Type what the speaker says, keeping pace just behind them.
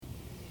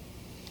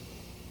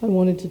I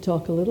wanted to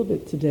talk a little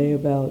bit today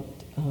about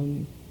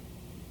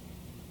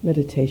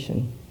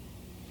meditation,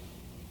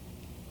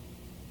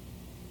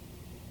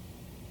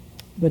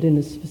 but in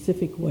a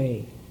specific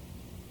way.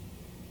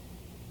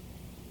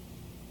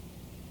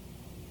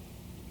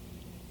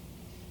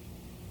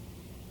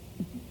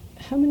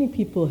 How many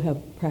people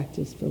have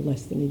practiced for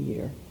less than a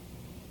year?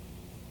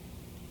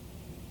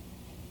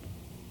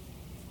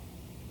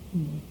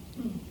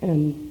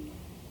 And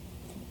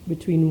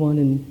between 1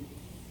 and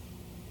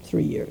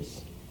 3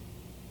 years?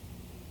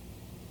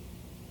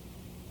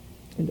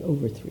 And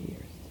over 3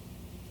 years.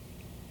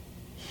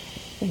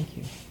 Thank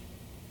you.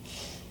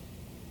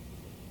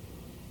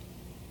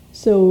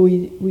 So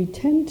we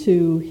tend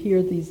to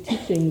hear these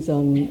teachings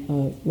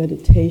on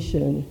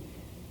meditation,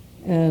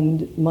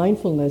 and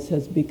mindfulness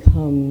has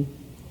become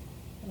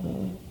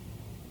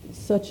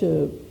such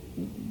a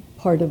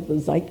part of the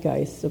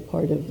zeitgeist, a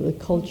part of the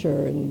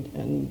culture,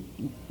 and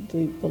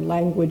the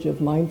language of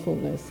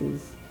mindfulness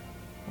is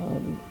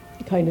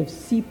kind of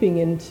seeping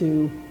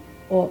into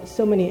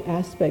so many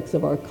aspects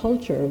of our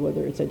culture,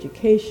 whether it's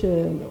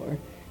education or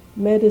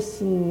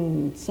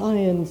medicine,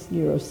 science.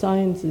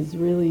 Neuroscience is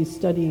really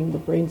studying the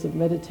brains of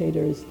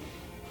meditators.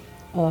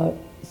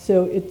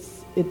 So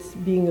it's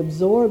being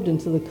absorbed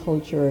into the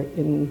culture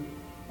in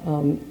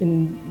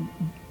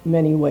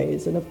many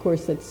ways. And of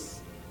course,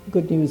 that's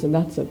good news and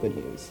not so good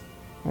news,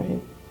 right?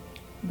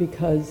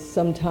 Because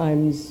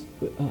sometimes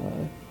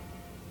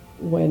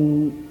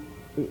when,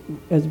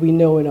 as we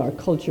know in our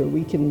culture,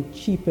 we can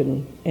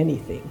cheapen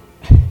anything,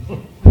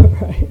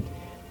 right?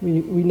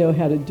 We know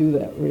how to do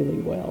that really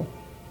well.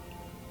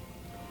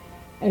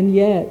 And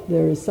yet,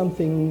 there is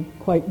something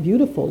quite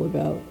beautiful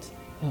about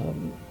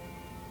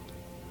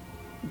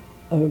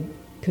a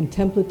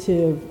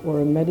contemplative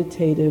or a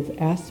meditative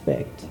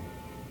aspect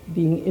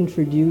being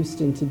introduced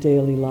into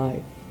daily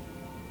life.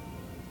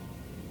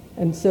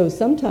 And so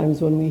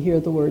sometimes when we hear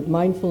the word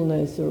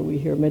mindfulness or we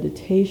hear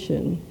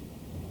meditation,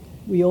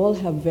 we all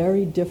have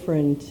very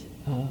different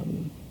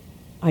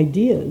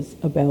ideas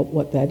about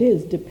what that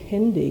is,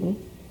 depending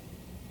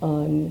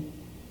on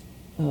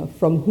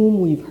from whom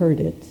we've heard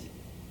it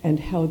and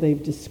how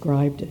they've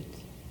described it.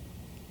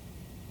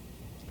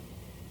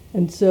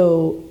 And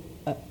so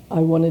I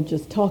want to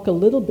just talk a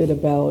little bit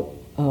about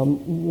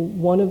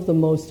one of the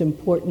most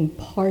important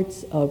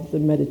parts of the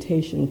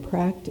meditation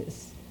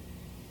practice,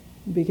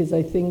 because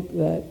I think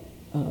that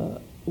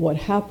what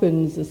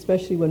happens,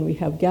 especially when we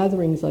have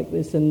gatherings like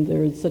this and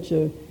there is such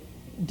a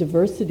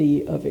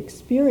diversity of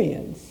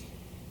experience,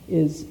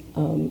 is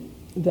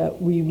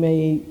that we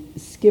may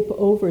skip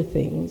over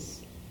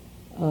things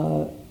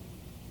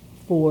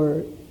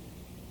for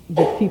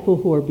the people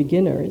who are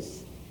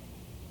beginners,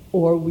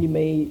 or we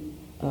may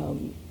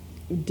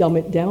dumb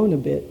it down a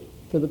bit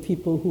for the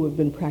people who have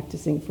been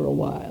practicing for a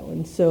while.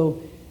 And so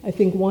I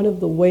think one of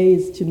the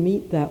ways to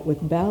meet that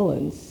with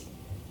balance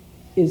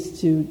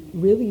is to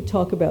really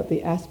talk about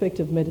the aspect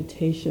of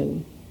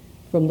meditation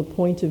from the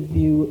point of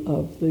view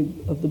of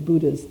the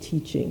Buddha's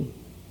teaching.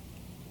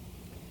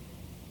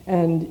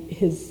 And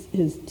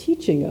his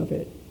teaching of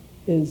it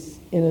is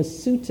in a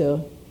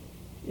sutta.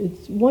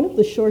 It's one of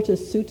the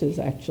shortest suttas,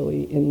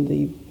 actually, in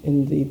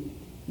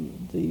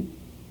the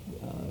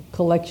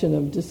collection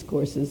of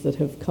discourses that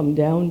have come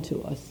down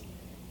to us.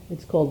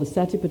 It's called the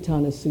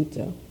Satipatthana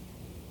Sutta,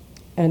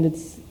 and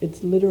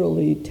it's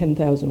literally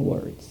 10,000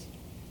 words.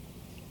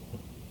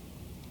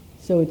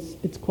 So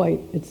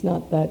it's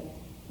not that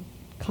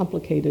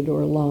complicated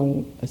or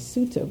long a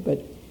sutta,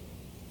 but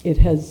it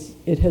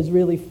has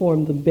really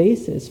formed the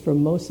basis for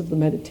most of the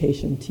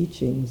meditation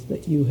teachings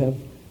that you have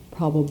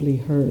probably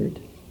heard.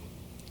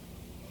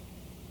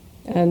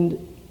 And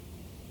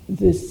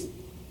this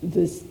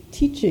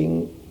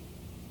teaching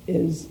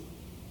is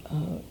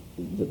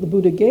that the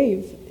Buddha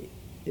gave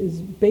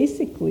is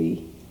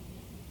basically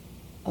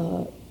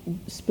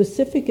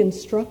specific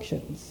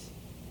instructions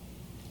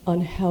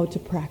on how to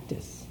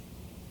practice.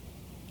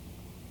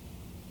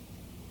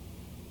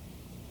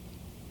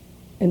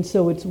 And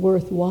so it's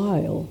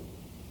worthwhile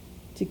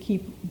to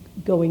keep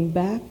going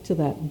back to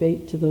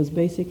to those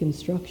basic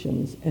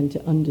instructions and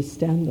to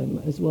understand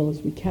them as well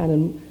as we can.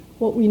 And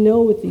what we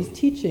know with these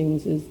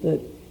teachings is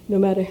that no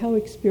matter how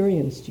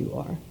experienced you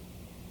are,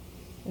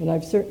 and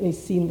I've certainly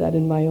seen that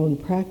in my own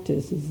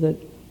practice, is that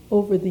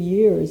over the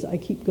years I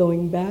keep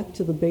going back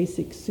to the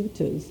basic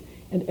suttas,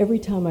 and every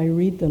time I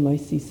read them I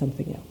see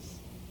something else.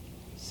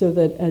 So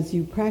that as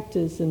you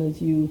practice and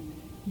as you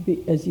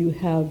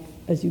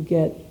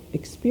get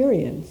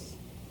experience,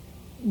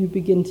 you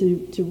begin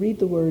to read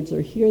the words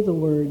or hear the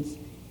words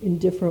in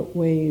different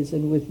ways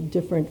and with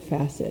different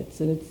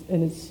facets, and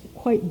it's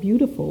quite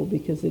beautiful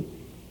because it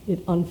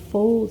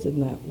unfolds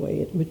in that way,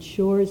 it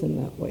matures in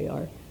that way.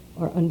 Our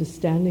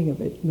understanding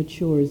of it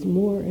matures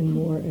more and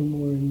more and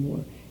more and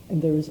more,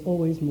 and there is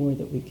always more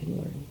that we can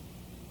learn.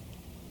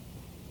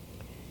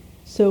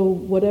 So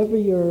whatever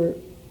your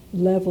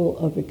level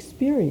of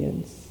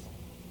experience,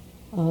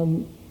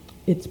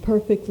 it's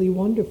perfectly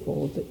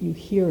wonderful that you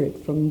hear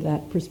it from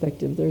that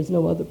perspective. There's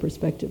no other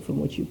perspective from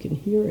which you can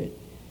hear it.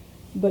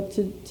 but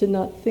to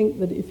not think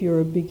that if you're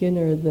a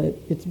beginner that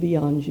it's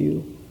beyond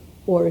you,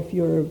 or if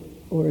you're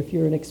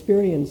an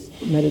experienced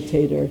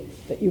meditator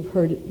that you've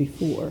heard it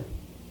before.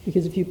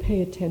 Because if you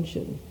pay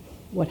attention,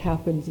 what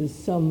happens is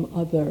some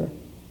other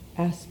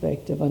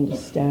aspect of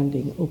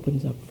understanding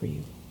opens up for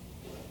you.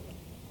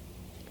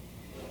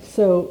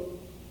 So,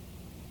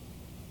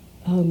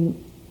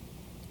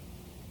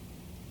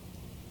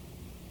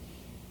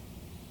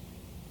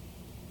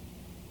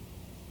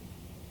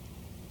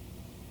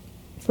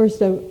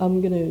 first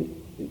I'm going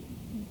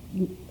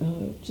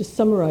to just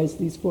summarize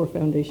these 4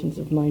 foundations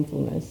of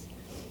mindfulness,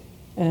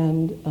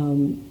 and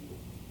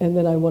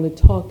then I want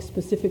to talk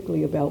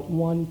specifically about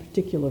one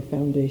particular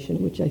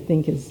foundation, which I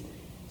think is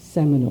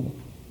seminal.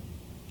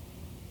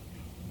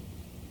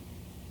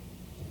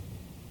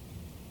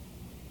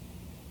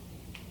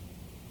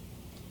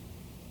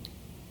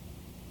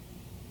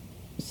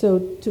 So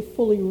to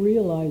fully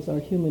realize our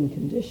human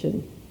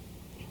condition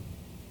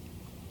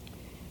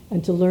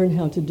and to learn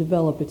how to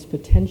develop its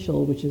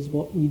potential, which is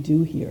what we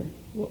do here,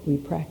 what we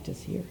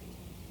practice here,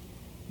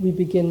 we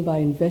begin by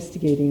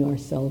investigating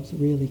ourselves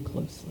really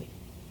closely.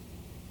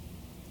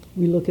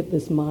 We look at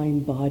this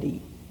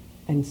mind-body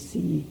and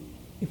see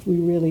if we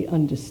really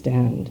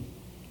understand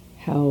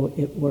how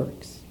it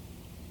works.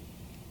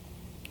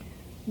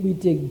 We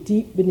dig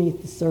deep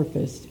beneath the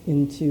surface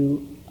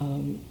into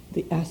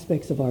the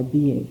aspects of our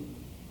being.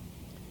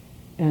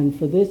 And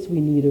for this,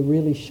 we need a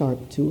really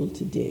sharp tool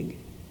to dig,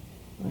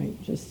 right?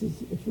 Just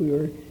as if we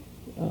were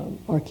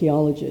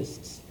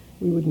archaeologists,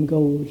 we wouldn't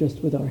go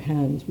just with our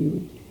hands. We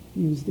would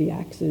use the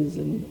axes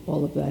and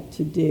all of that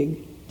to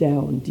dig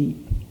down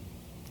deep.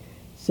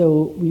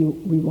 So we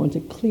want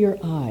a clear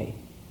eye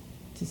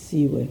to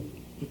see with,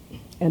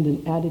 and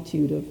an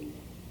attitude of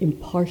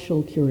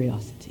impartial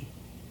curiosity.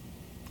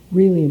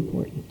 Really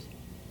important.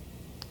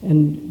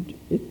 And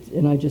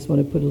I just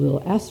want to put a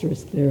little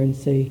asterisk there and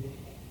say,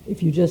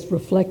 if you just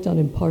reflect on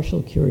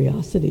impartial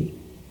curiosity,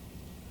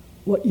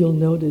 what you'll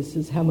notice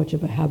is how much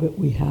of a habit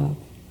we have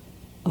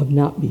of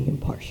not being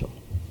impartial.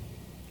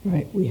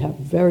 Right? We have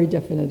very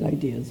definite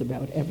ideas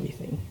about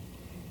everything,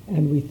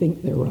 and we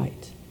think they're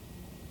right.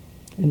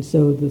 And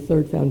so the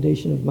 3rd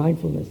foundation of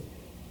mindfulness,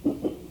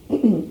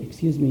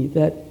 excuse me,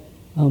 that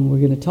we're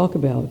going to talk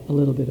about a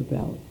little bit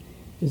about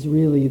is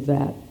really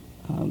that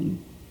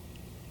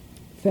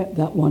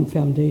that one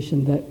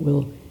foundation that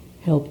will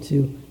help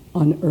to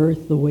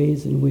unearth the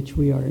ways in which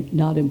we are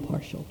not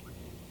impartial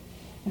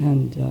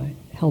and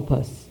help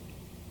us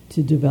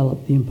to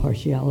develop the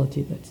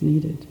impartiality that's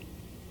needed.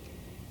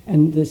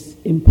 And this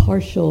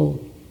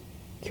impartial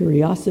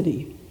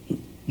curiosity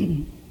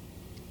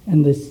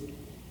and this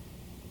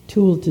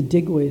tool to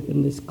dig with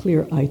and this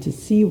clear eye to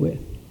see with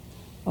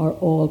are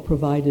all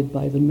provided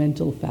by the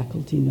mental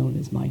faculty known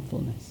as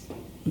mindfulness.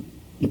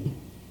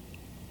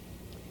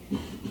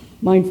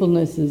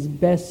 Mindfulness is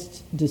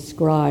best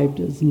described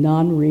as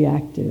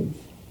non-reactive,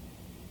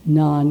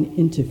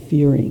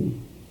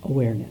 non-interfering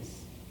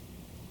awareness.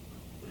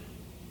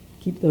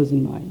 Keep those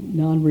in mind.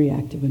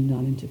 Non-reactive and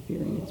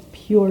non-interfering. It's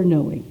pure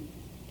knowing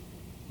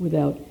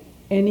without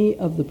any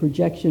of the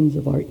projections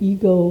of our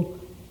ego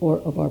or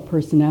of our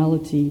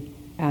personality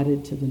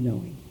added to the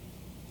knowing.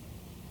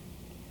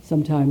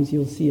 Sometimes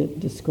you'll see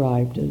it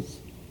described as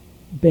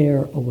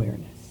bare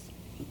awareness.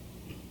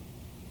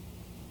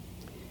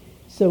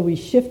 So we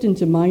shift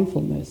into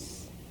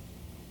mindfulness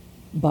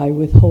by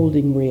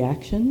withholding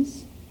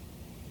reactions,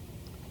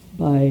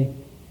 by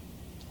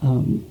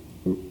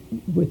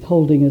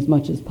withholding as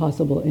much as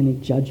possible any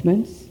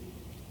judgments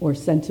or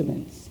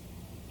sentiments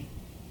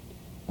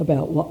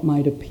about what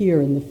might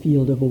appear in the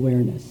field of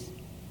awareness.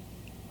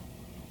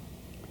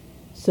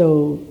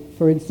 So,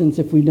 for instance,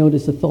 if we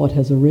notice a thought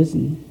has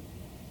arisen,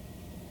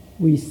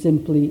 we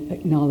simply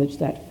acknowledge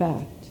that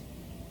fact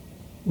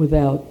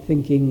without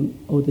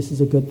thinking, oh, this is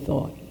a good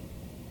thought,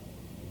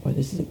 or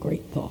this is a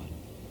great thought.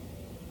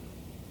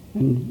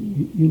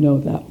 And you know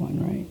that one,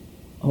 right?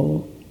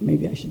 Oh,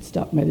 maybe I should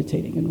stop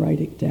meditating and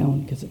write it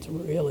down because it's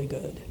really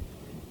good.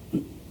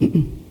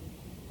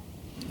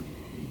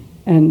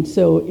 And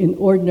so in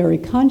ordinary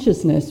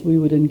consciousness, we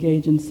would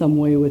engage in some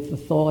way with the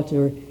thought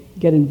or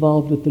get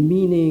involved with the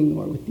meaning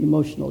or with the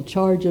emotional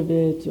charge of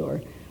it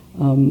or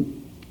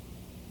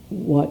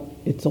what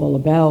it's all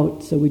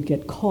about, so we'd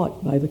get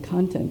caught by the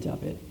content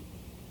of it.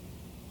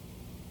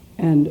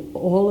 And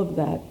all of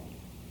that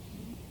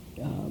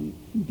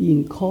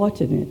being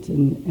caught in it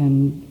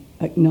and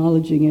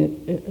acknowledging it,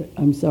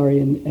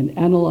 and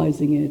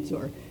analyzing it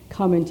or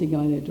commenting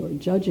on it or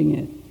judging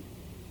it,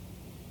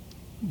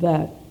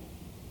 that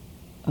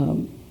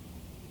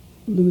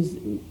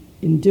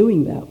in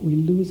doing that, we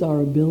lose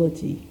our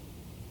ability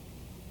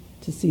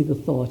to see the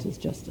thought as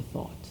just a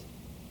thought.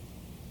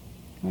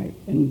 Right?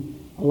 And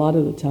a lot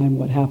of the time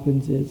what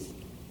happens is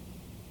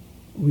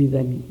we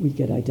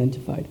get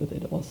identified with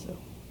it also,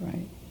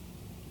 right?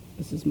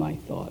 This is my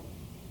thought.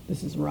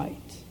 This is right.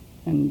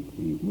 And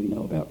we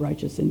know about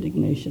righteous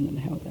indignation and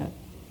how that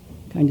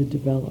kind of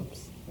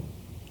develops.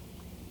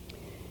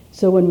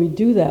 So when we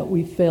do that,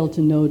 we fail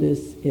to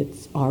notice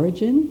its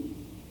origin,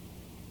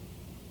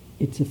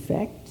 its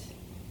effect,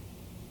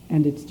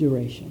 and its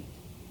duration.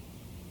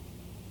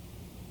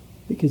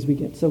 Because we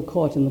get so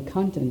caught in the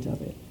content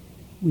of it,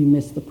 we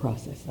miss the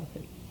process of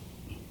it.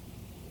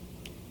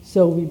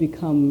 So we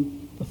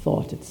become the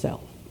thought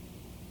itself,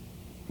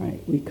 right?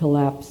 We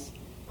collapse,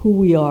 who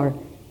we are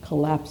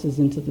collapses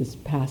into this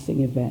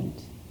passing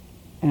event,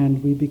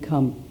 and we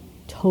become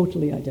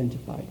totally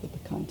identified with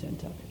the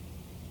content of it.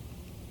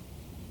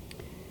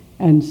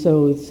 And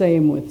so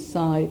same with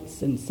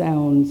sights and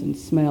sounds and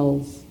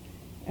smells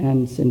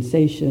and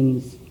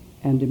sensations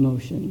and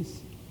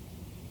emotions.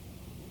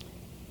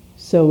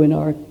 So in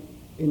our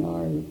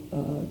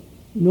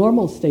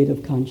normal state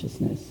of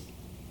consciousness,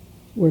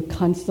 we're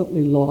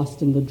constantly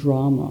lost in the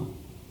drama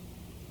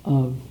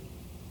of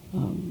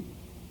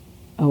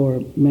our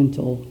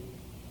mental,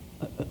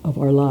 of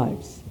our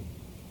lives.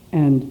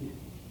 And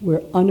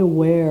we're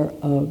unaware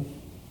of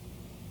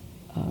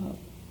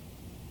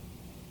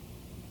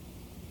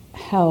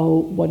how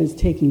what is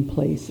taking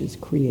place is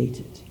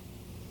created.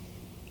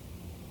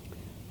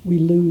 We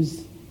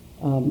lose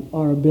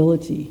our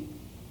ability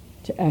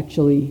to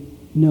actually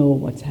know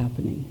what's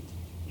happening.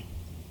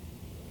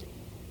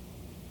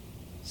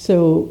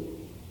 So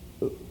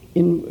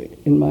in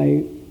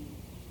my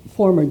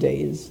former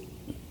days,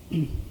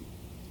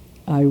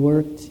 I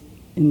worked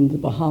in the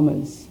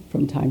Bahamas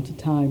from time to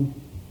time.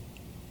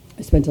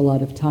 I spent a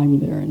lot of time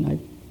there, and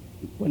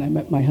when I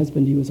met my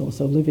husband, he was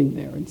also living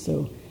there, and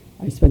so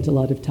I spent a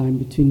lot of time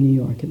between New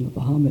York and the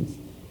Bahamas.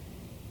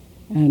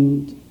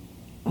 And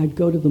I'd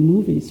go to the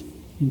movies,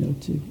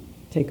 to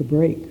take a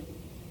break.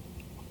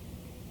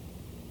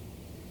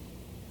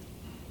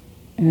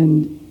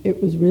 And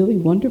it was really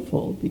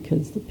wonderful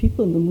because the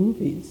people in the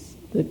movies,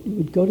 that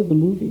would go to the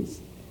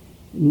movies,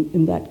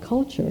 in that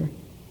culture,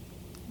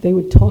 they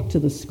would talk to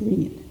the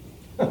screen,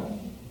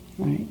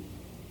 right?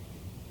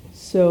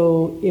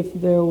 So if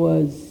there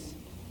was,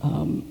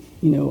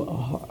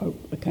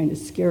 a kind of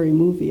scary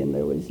movie and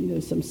there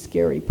was, some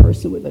scary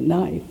person with a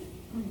knife,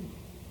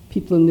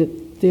 people in the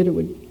theater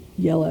would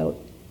yell out,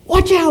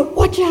 "Watch out,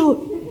 watch out!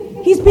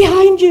 He's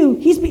behind you!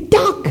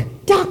 Duck,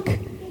 duck!"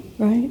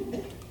 Right?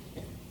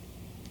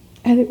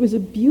 And it was a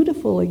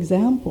beautiful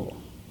example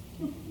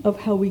of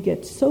how we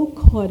get so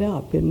caught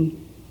up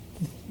in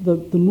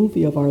the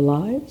movie of our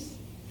lives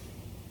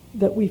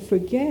that we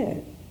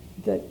forget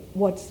that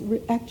what's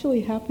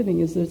actually happening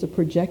is there's a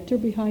projector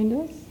behind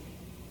us,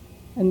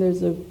 and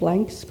there's a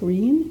blank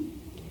screen,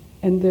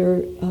 and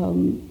there are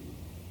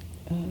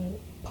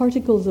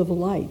particles of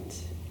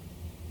light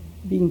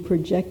being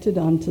projected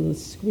onto the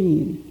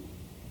screen,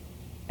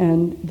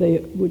 and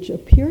which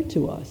appear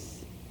to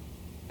us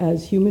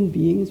as human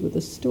beings with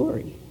a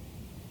story.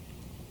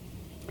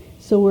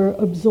 So we're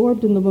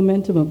absorbed in the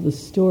momentum of the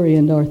story,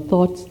 and our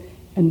thoughts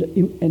and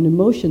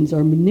emotions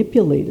are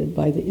manipulated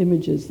by the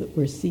images that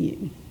we're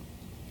seeing.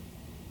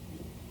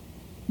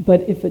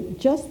 But if at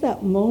just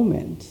that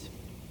moment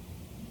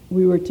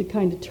we were to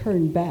kind of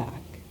turn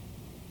back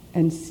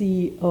and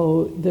see,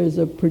 oh, there's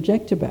a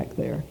projector back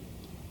there,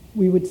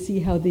 we would see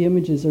how the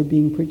images are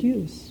being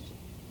produced.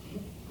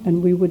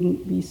 And we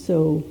wouldn't be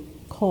so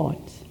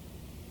caught.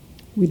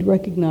 We'd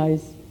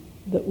recognize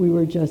that we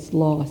were just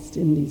lost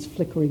in these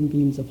flickering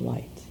beams of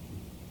light.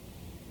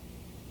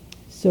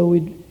 So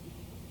we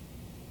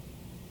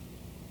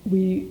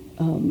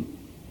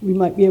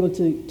might be able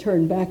to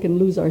turn back and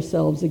lose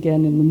ourselves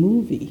again in the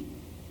movie,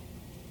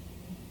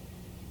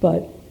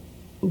 but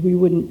we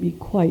wouldn't be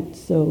quite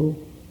so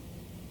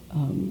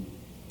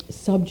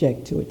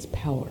subject to its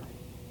power.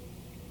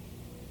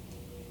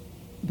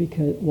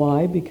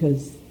 Why?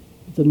 Because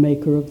the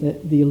maker of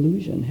the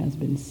illusion has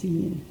been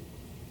seen.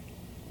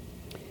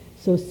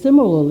 So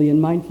similarly, in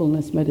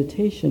mindfulness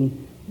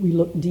meditation, we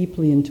look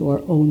deeply into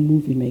our own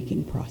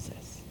movie-making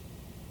process.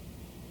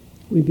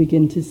 We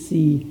begin to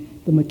see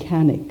the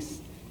mechanics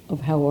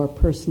of how our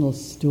personal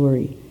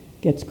story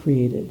gets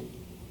created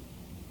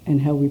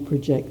and how we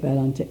project that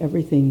onto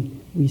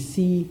everything we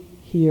see,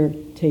 hear,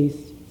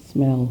 taste,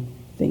 smell,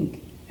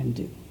 think, and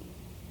do.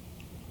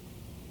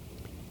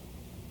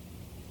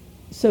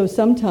 So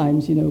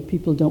sometimes,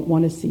 people don't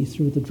want to see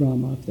through the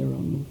drama of their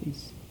own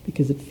movies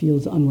because it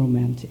feels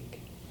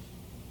unromantic,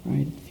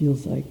 right? It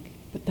feels like,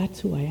 but that's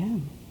who I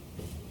am.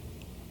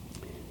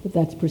 But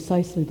that's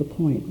precisely the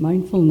point.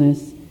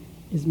 Mindfulness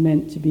is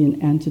meant to be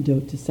an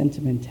antidote to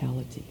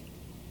sentimentality.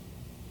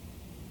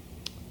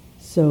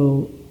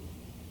 So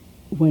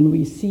when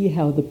we see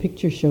how the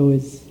picture show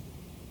is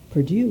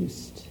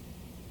produced,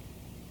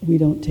 we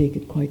don't take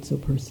it quite so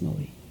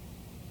personally.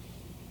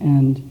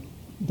 And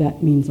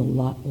that means a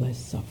lot less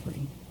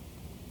suffering.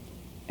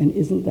 And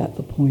isn't that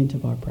the point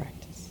of our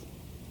practice?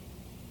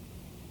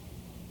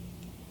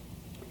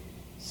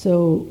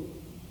 So,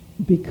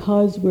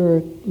 because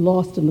we're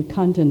lost in the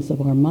contents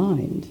of our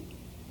mind,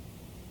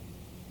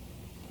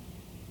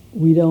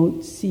 we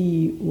don't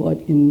see what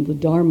in the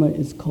Dharma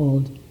is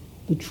called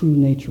the true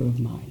nature of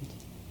mind.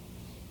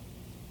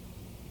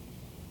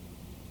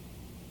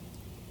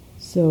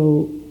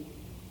 So,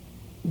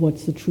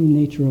 what's the true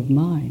nature of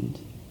mind?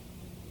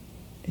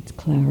 It's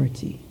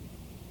clarity.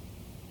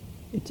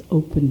 its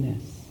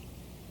openness,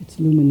 its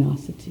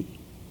luminosity.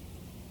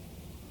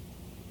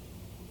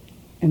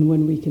 And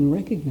when we can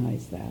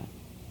recognize that,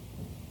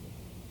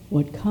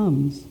 what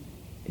comes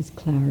is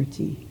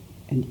clarity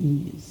and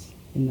ease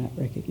in that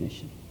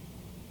recognition.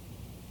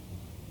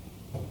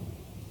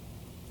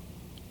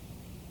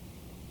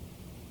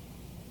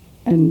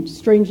 And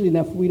strangely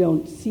enough, we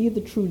don't see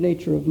the true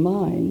nature of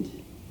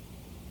mind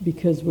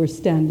because we're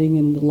standing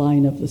in the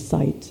line of the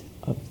sight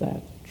of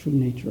that true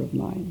nature of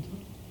mind.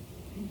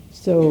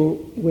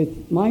 So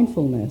with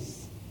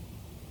mindfulness,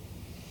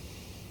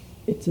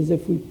 it's as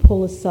if we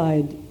pull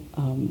aside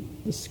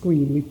the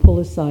screen. We pull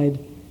aside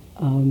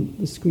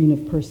the screen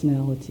of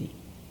personality,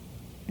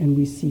 and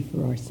we see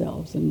for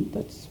ourselves. And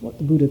that's what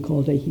the Buddha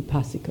called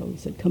ehipassiko. He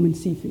said, come and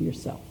see for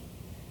yourself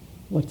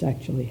what's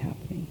actually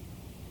happening.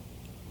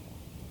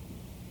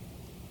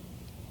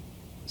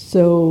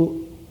 So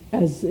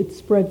as it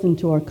spreads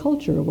into our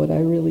culture, what I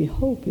really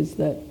hope is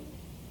that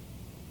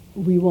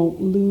we won't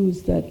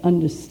lose that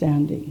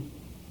understanding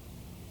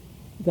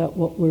that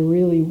what we're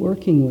really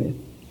working with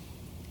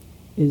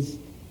is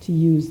to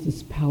use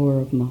this power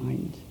of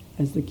mind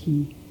as the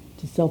key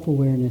to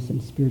self-awareness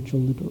and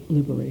spiritual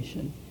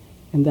liberation.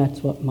 And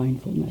that's what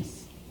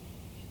mindfulness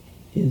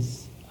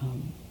is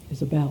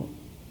about.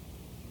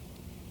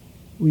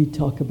 We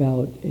talk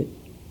about it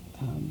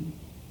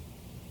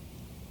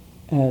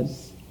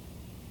as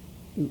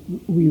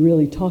we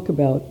really talk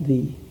about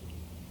the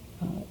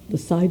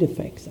side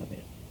effects of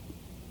it.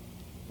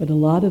 But a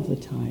lot of the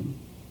time,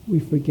 we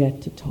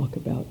forget to talk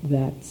about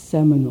that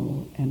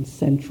seminal and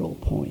central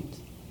point,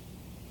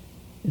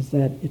 is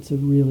that it's a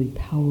really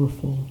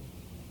powerful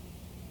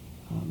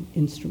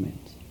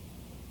instrument.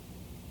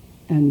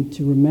 And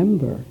to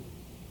remember,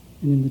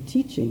 and in the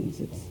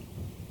teachings,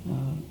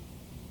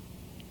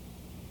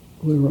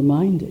 we're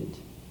reminded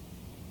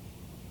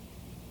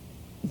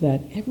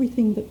that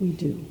everything that we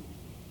do,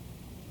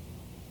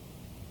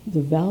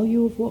 the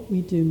value of what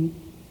we do,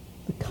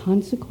 the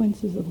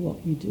consequences of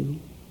what we do,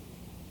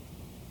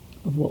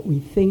 of what we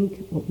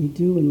think, what we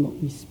do, and what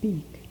we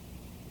speak,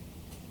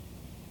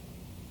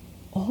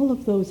 all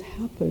of those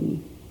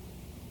happen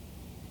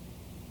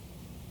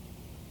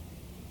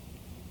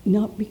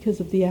not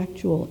because of the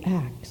actual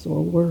acts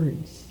or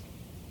words,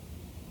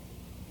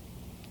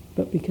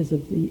 but because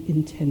of the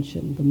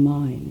intention, the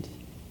mind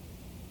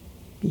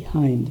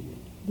behind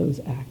those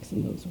acts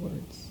and those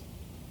words.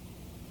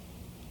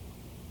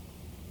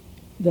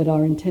 That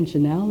our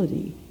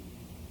intentionality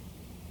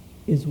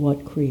is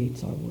what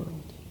creates our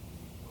world.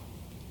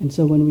 And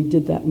so when we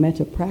did that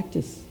metta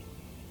practice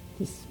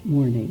this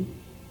morning,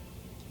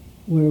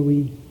 where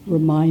we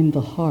remind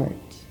the heart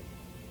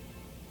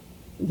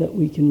that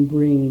we can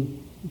bring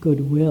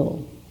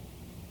goodwill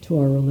to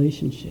our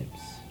relationships,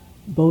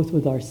 both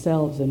with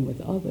ourselves and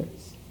with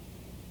others,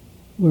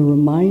 we're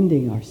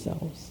reminding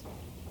ourselves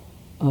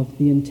of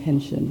the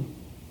intention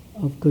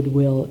of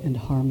goodwill and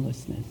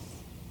harmlessness,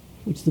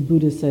 which the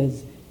Buddha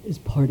says is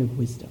part of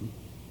wisdom.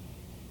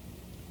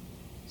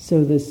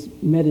 So this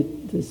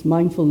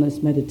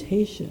mindfulness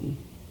meditation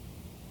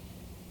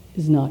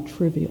is not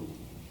trivial.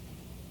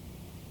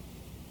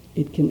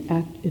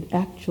 It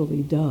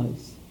actually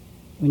does.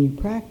 When you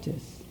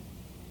practice,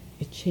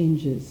 it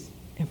changes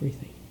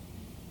everything.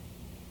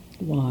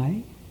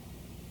 Why?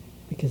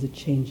 Because it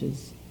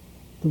changes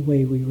the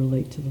way we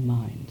relate to the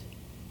mind,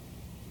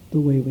 the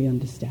way we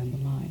understand the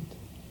mind.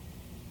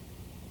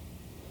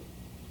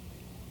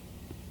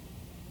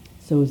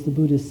 So as the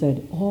Buddha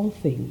said, all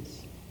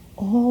things,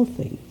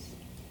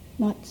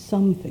 not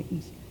some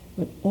things,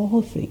 but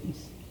all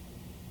things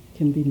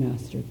can be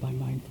mastered by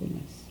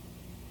mindfulness.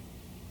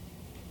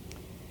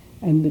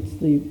 And it's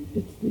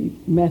the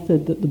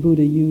method that the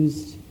Buddha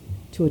used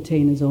to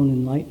attain his own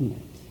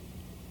enlightenment,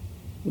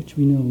 which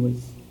we know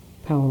was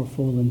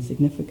powerful and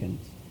significant.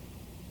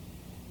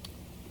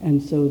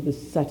 And so the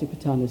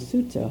Satipatthana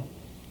Sutta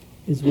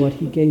is what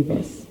he gave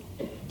us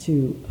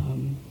to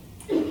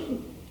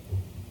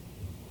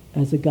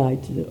as a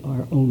guide to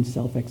our own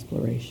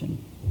self-exploration.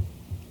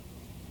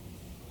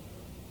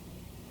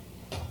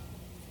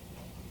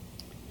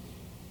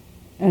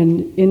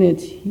 And in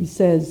it, he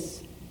says,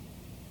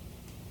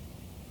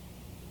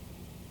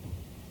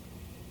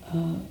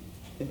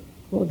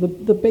 well,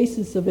 the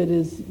basis of it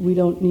is we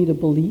don't need a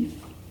belief.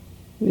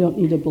 We don't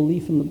need a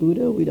belief in the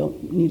Buddha. We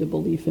don't need a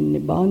belief in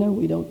Nibbana.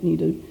 We don't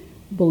need a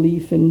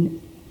belief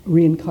in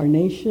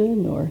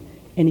reincarnation or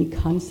any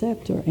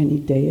concept or any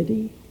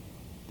deity.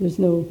 There's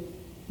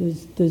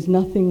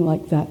nothing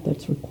like that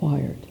that's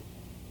required.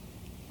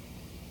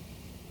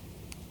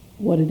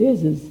 What it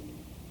is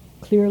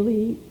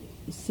clearly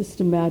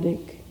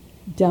systematic,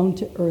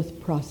 down-to-earth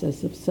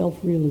process of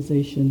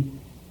self-realization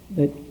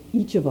that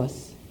each of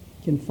us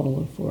can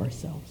follow for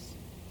ourselves.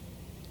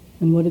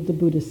 And what did the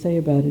Buddha say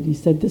about it? He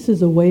said, this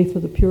is a way for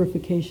the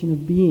purification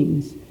of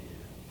beings,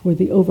 for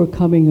the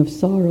overcoming of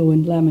sorrow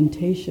and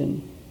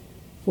lamentation,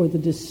 for the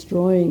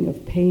destroying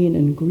of pain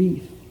and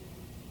grief,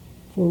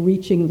 for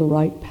reaching the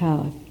right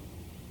path,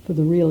 for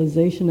the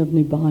realization of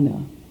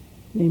Nibbana,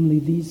 namely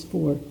these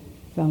four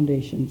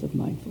foundations of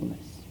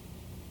mindfulness.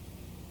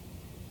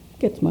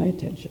 gets my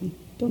attention.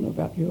 Don't know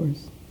about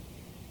yours.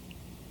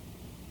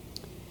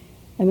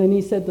 And then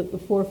he said that the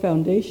 4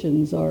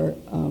 foundations are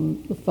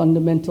the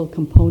fundamental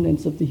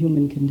components of the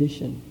human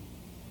condition.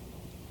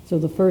 So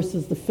the first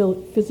is the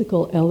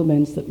physical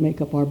elements that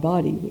make up our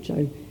body, which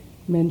I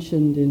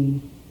mentioned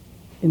in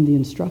the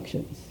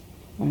instructions,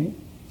 right?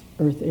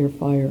 Earth, air,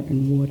 fire,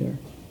 and water.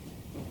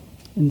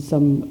 And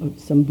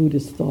some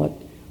Buddhist thought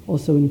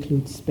also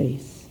includes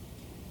space.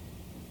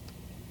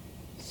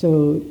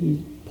 So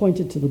he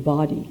pointed to the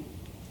body,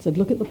 said,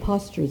 look at the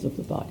postures of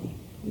the body.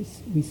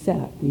 We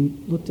sat, we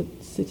looked at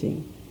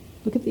sitting.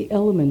 Look at the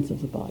elements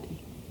of the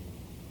body.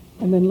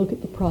 And then look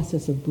at the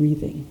process of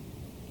breathing.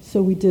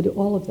 So we did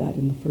all of that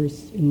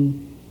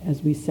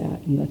as we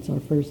sat, and that's our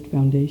first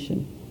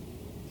foundation.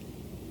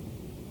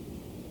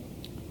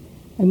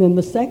 And then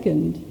the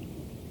second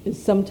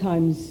is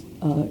sometimes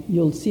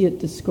you'll see it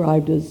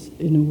described as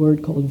in a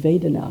word called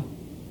Vedana,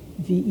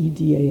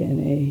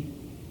 Vedana,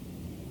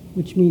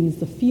 which means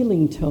the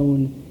feeling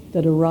tone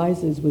that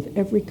arises with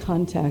every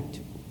contact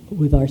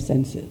with our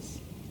senses.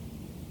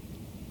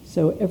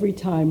 So every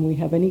time we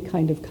have any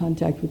kind of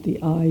contact with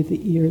the eye,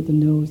 the ear, the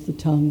nose, the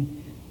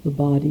tongue, the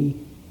body,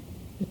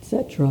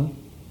 etc.,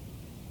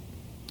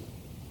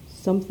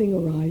 something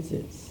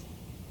arises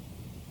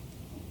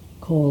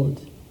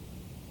called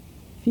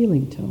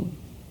feeling tone.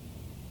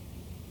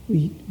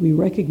 We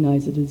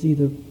recognize it as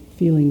either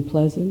feeling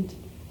pleasant,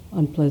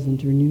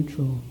 unpleasant, or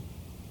neutral.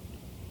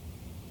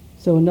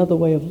 So another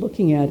way of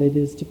looking at it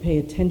is to pay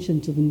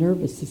attention to the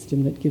nervous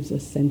system that gives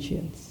us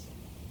sentience.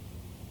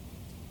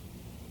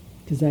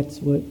 Because that's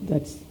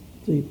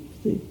the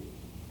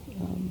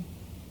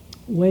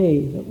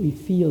way that we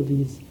feel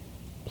these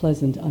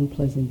pleasant,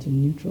 unpleasant,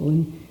 and neutral.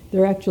 And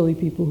there are actually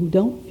people who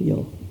don't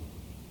feel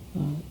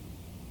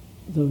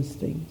those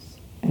things.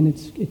 And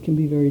it can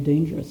be very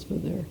dangerous for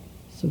their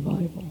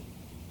survival.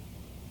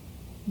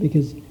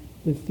 Because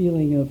the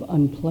feeling of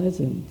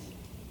unpleasant,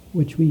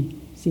 which we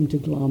seem to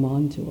glom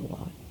onto a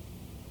lot,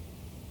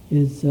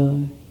 is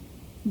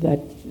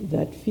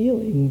that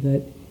feeling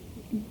that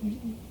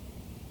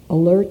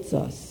alerts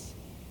us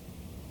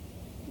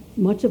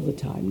much of the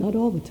time, not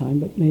all the time,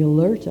 but may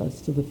alert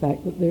us to the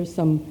fact that there's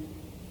some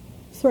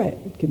threat.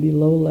 It can be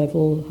low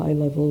level, high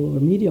level, or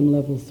medium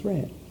level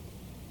threat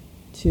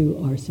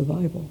to our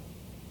survival.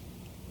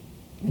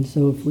 And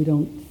so if we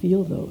don't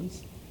feel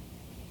those,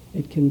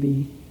 it can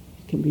be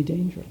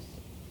dangerous.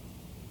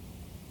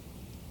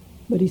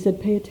 But he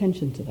said, pay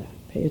attention to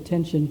that. Pay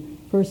attention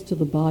first to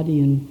the body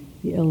and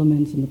the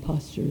elements and the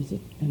postures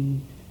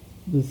and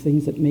the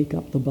things that make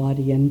up the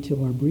body and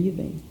to our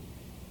breathing.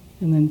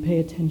 And then pay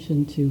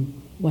attention to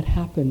what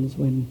happens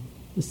when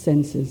the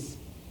senses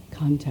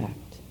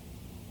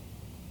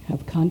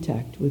have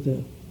contact with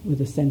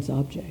a sense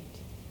object,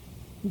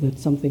 that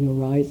something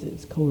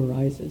arises,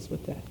 co-arises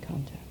with that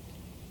contact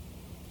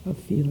of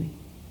feeling.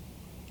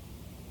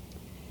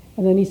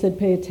 And then he said,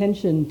 pay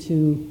attention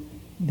to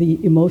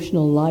the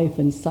emotional life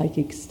and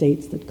psychic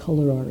states that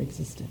color our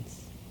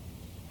existence.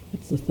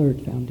 That's the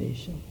third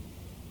foundation.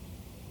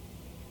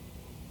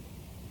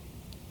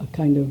 A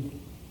kind of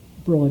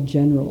broad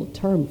general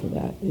term for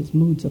that is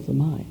moods of the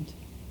mind.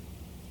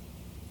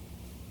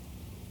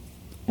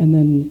 And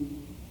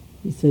then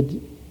he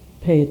said,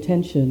 pay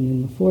attention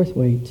in the fourth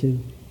way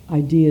to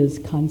ideas,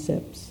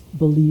 concepts,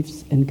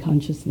 beliefs, and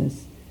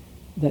consciousness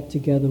that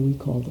together we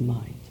call the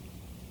mind.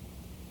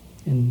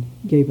 And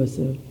gave us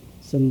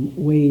some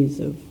ways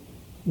of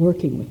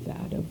working with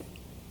that, of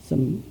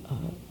some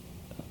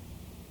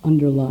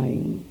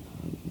underlying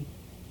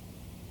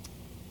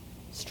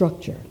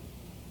structure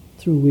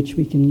through which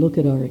we can look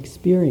at our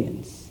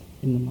experience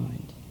in the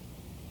mind.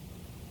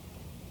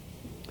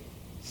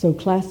 So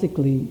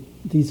classically,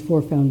 these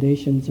 4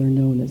 foundations are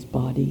known as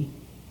body,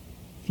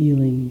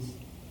 feelings,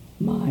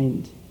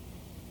 mind,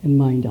 and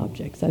mind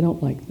objects. I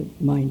don't like the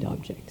mind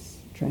objects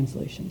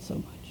translation so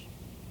much.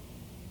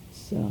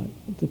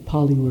 The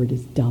Pali word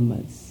is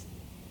dhammas.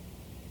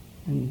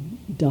 And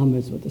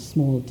dhammas with a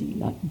small d,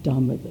 not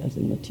dhamma as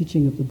in the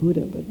teaching of the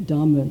Buddha, but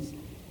dhammas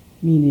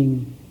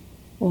meaning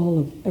all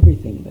of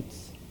everything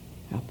that's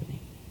happening.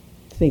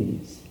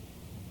 Things,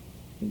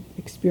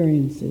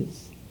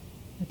 experiences,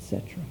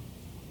 etc.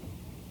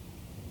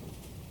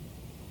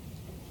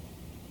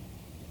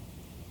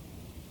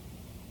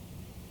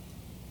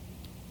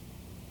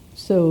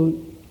 So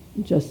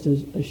just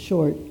as a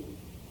short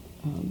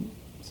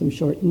some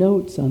short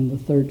notes on the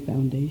third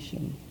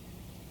foundation,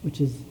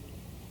 which is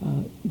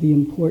the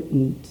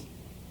important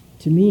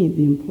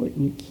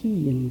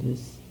key in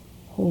this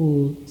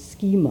whole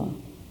schema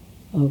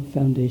of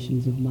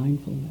foundations of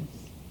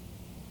mindfulness,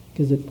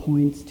 because it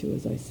points to,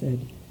 as I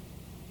said,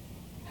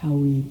 how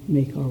we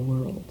make our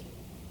world.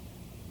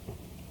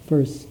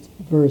 First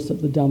verse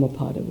of the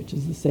Dhammapada, which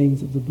is the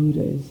sayings of the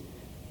Buddha, is,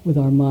 with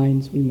our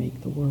minds we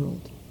make the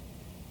world.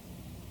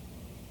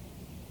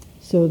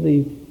 So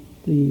the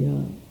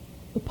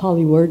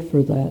Pali word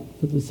for that,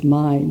 for this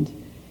mind,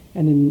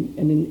 and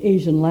in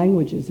Asian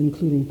languages,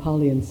 including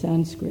Pali and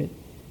Sanskrit,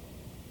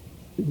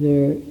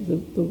 the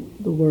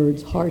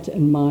words heart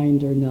and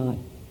mind are not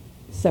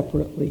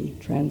separately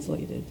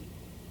translated.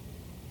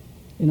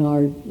 In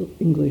our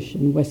English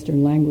and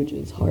Western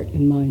languages, heart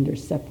and mind are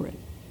separate.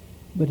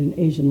 But in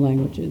Asian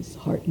languages,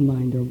 heart and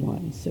mind are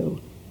one. So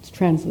it's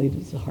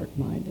translated as a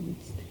heart-mind, and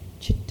it's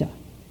chitta,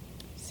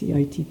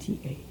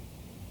 C-I-T-T-A.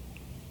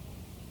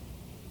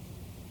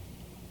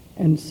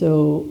 And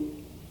so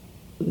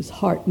this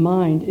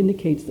heart-mind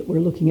indicates that we're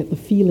looking at the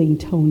feeling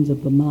tones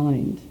of the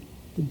mind,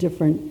 the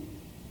different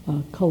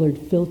colored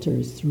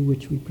filters through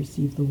which we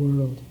perceive the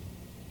world.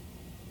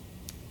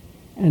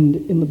 And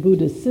in the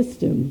Buddhist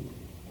system,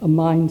 a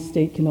mind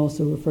state can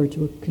also refer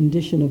to a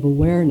condition of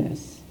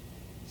awareness,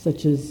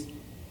 such as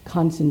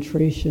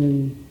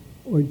concentration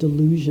or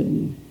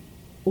delusion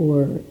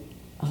or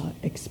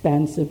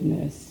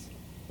expansiveness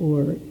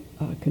or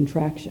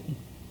contraction.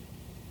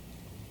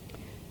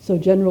 So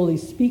generally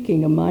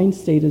speaking, a mind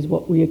state is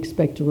what we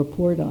expect to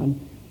report on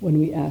when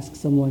we ask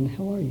someone,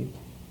 how are you?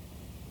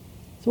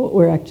 So what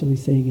we're actually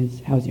saying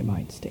is, how's your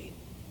mind state?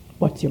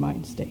 What's your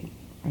mind state?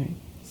 Right?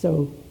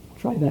 So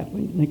try that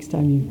when next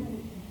time you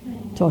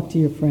talk to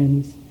your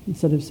friends.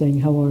 Instead of saying,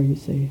 how are you,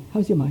 say,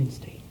 how's your mind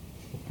state?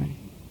 Right?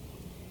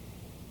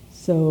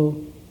 So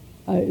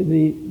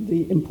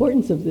the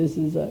importance of this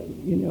is,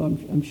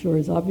 I'm sure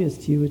is obvious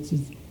to you. It's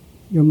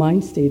your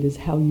mind state is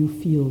how you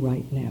feel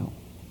right now.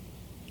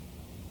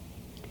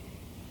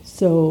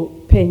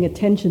 So paying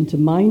attention to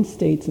mind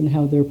states and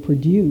how they're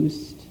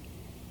produced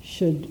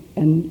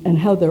and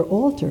how they're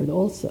altered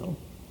also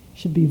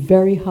should be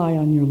very high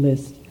on your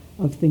list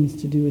of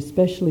things to do,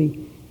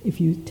 especially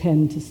if you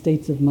tend to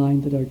states of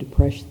mind that are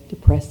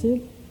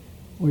depressive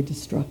or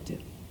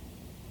destructive.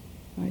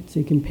 Right? So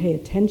you can pay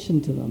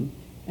attention to them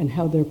and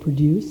how they're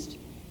produced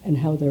and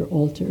how they're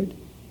altered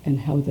and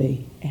how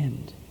they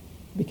end.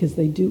 Because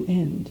they do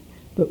end,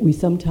 but we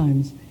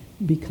sometimes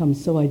become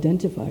so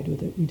identified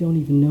with it we don't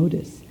even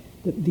notice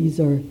that these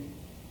are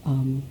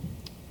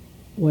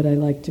what I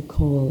like to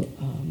call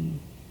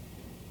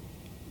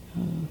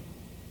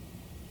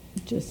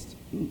just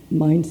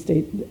mind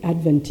state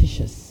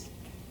adventitious.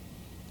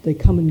 They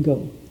come and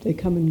go. They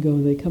come and go.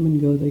 They come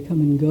and go. They come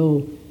and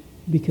go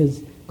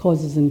because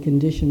causes and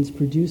conditions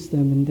produce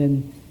them, and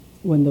then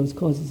when those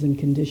causes and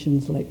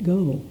conditions let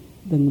go,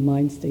 then the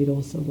mind state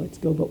also lets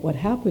go. But what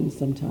happens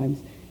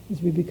sometimes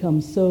is we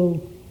become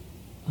so,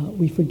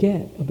 we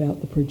forget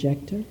about the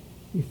projector,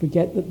 we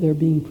forget that they're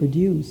being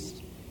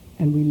produced,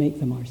 and we make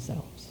them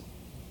ourselves.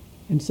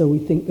 And so we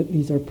think that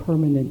these are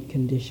permanent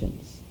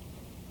conditions.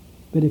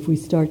 But if we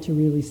start to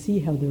really see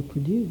how they're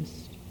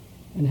produced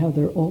and how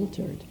they're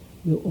altered,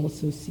 we'll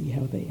also see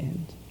how they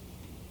end.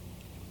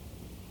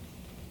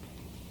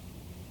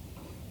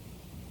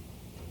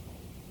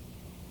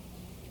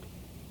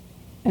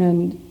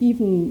 And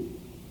even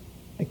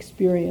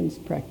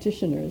experienced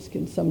practitioners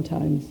can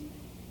sometimes,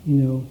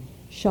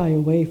 shy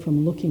away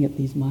from looking at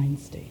these mind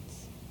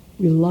states.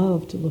 We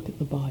love to look at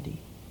the body,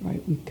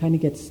 right? We kind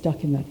of get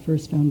stuck in that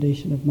first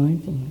foundation of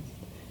mindfulness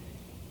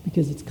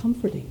because it's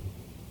comforting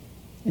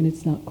and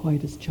it's not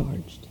quite as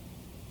charged.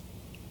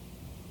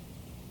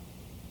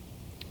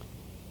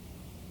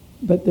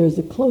 But there's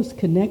a close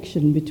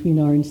connection between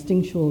our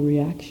instinctual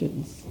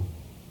reactions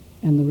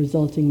and the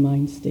resulting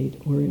mind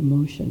state or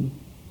emotion.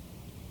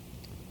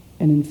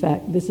 And in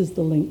fact, this is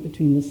the link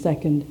between the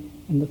second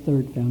and the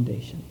third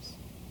foundations.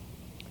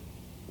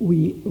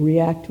 We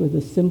react with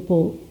a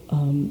simple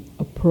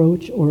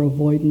approach or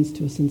avoidance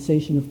to a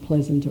sensation of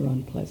pleasant or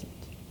unpleasant,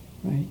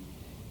 right?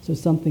 So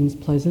something's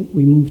pleasant,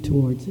 we move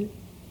towards it.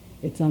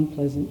 It's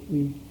unpleasant,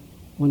 we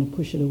want to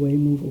push it away,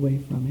 move away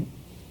from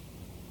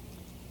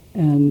it.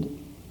 And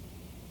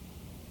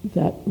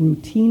that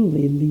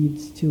routinely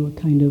leads to a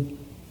kind of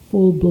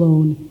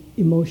full-blown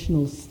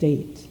emotional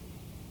state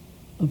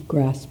of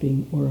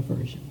grasping or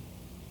aversion.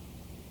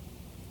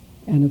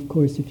 And of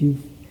course, if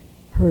you've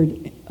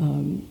heard,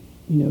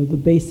 the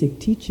basic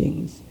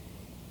teachings,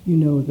 you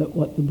know that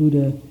what the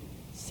Buddha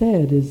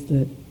said is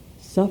that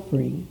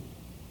suffering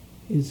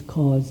is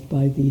caused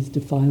by these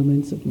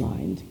defilements of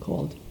mind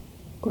called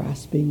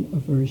grasping,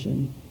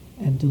 aversion,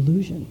 and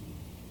delusion.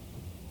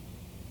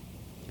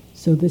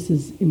 So this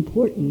is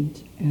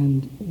important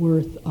and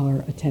worth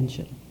our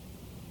attention.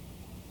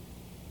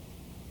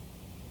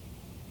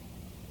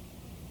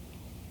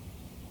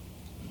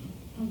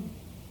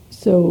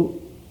 So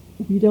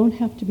we don't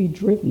have to be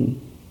driven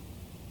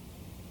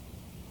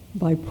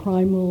by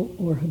primal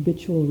or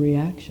habitual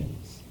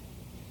reactions.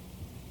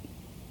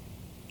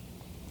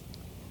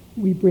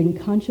 We bring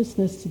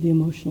consciousness to the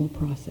emotional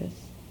process.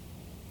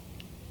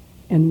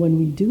 And when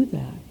we do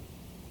that,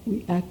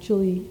 we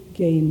actually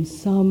gain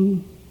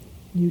some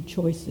new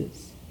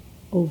choices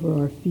over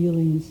our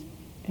feelings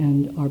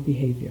and our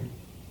behavior.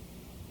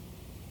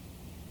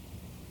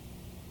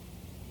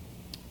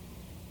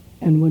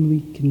 And when we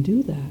can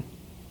do that,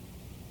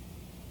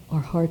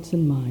 our hearts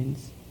and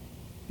minds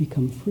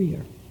become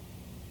freer.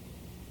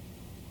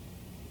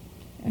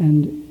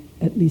 And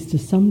at least to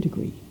some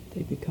degree,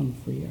 they become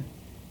freer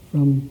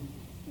from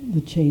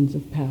the chains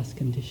of past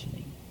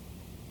conditioning.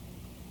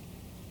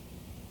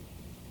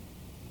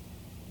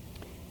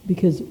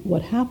 Because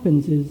what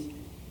happens is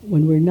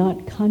when we're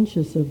not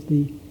conscious of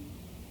the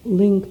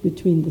link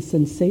between the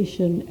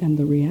sensation and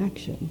the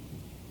reaction,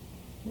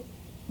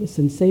 the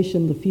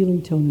sensation, the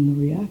feeling tone, and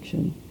the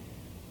reaction,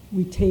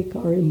 we take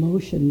our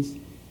emotions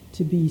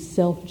to be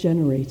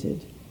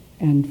self-generated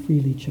and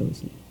freely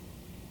chosen.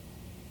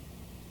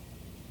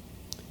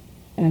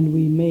 And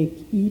we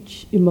make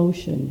each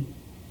emotion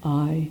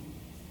I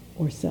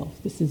or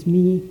self. This is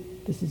me,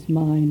 this is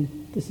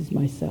mine, this is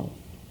myself.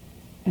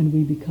 And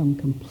we become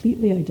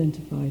completely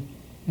identified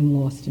and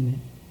lost in it.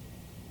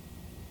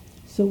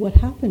 So what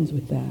happens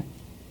with that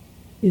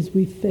is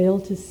we fail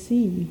to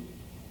see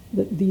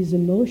that these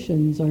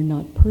emotions are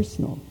not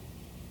personal,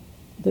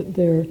 that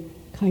they're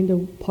kind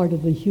of part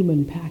of the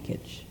human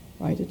package,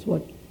 right? It's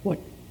what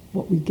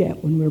we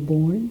get when we're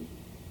born.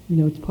 You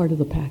know, it's part of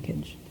the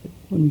package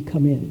when we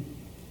come in.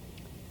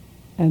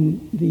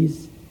 And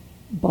these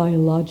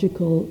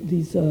biological,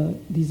 these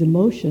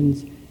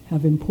emotions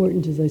have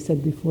important, as I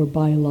said before,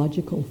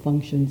 biological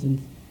functions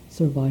and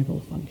survival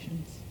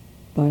functions,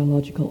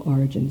 biological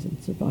origins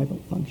and survival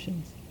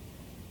functions.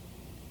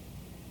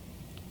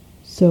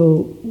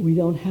 So we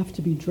don't have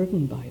to be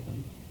driven by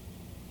them.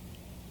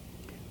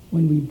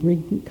 When we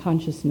bring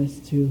consciousness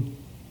to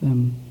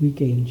them, we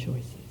gain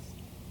choices.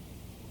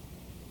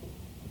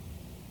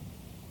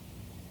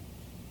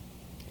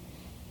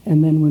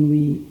 And then when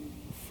we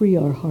free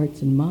our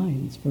hearts and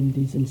minds from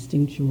these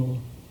instinctual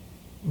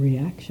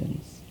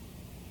reactions,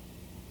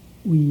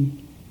 we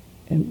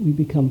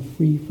become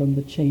free from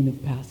the chain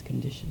of past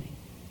conditioning.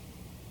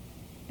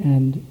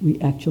 And we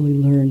actually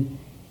learn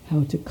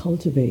how to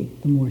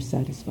cultivate the more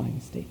satisfying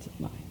states of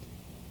mind.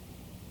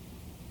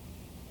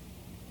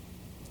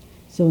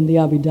 So in the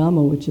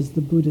Abhidhamma, which is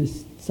the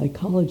Buddhist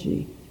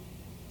psychology,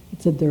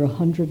 it said there are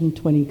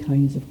 120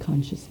 kinds of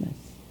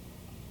consciousness.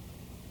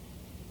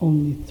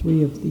 Only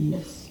 3 of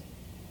these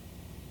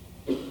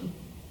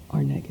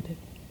are negative.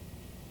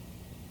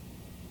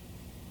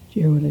 Do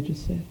you hear what I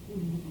just said?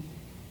 Mm-hmm.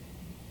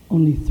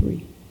 Only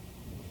 3.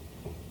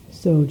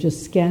 So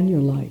just scan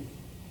your life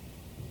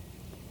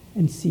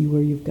and see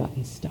where you've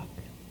gotten stuck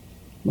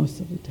most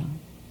of the time.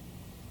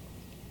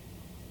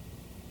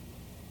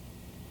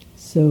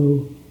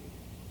 So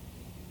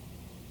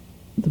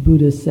the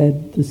Buddha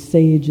said, the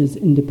sage is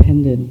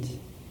independent.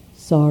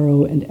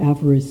 Sorrow and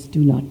avarice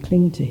do not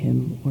cling to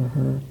him or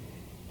her,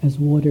 as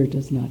water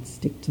does not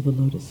stick to the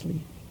lotus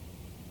leaf.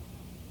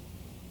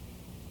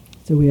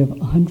 So we have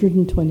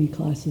 120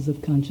 classes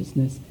of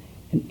consciousness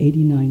and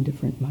 89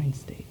 different mind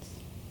states.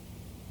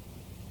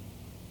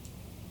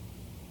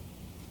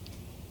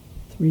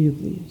 3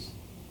 of these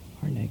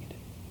are negative.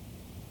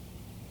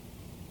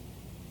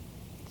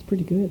 It's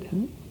pretty good,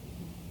 huh?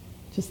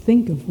 Just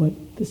think of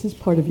this is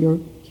part of your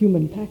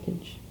human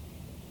package.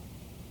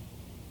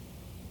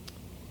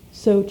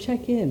 So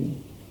check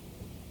in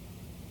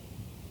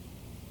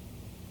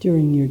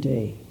during your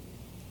day.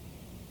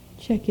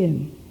 Check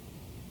in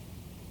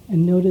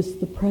and notice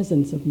the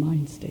presence of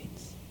mind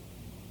states.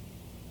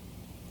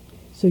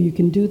 So you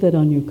can do that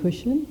on your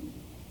cushion,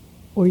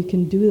 or you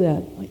can do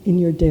that in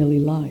your daily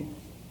life.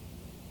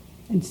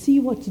 And see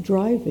what's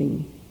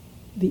driving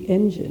the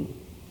engine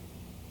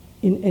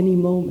in any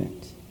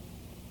moment.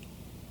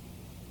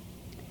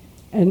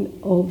 And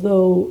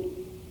although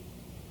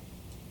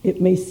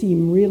it may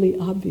seem really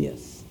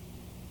obvious,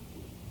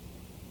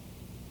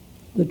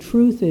 the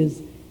truth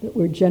is that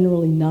we're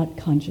generally not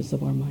conscious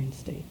of our mind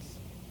states,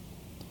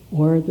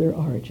 or their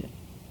origin,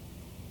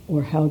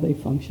 or how they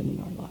function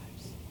in our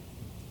lives.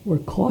 We're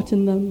caught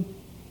in them,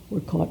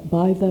 we're caught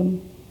by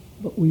them,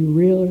 but we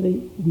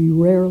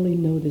rarely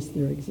notice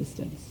their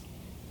existence.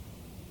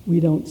 We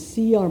don't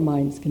see our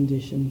mind's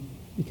condition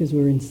because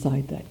we're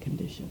inside that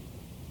condition.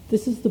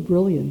 This is the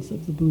brilliance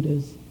of the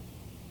Buddha's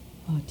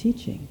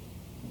teaching.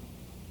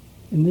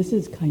 And this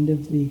is kind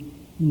of the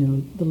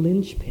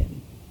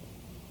linchpin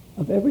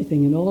of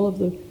everything, and all of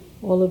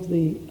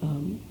the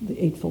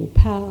Eightfold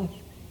Path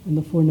and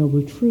the Four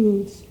Noble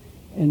Truths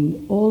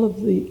and all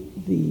of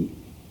the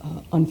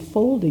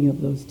unfolding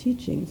of those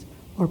teachings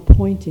are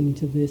pointing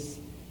to this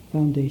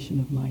foundation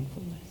of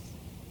mindfulness.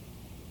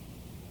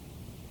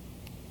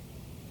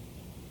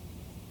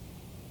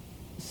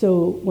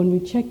 So when we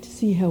check to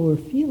see how we're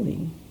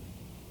feeling,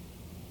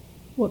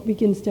 what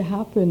begins to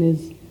happen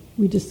is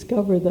we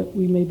discover that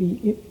we may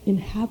be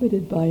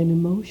inhabited by an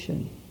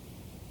emotion.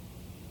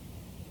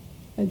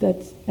 And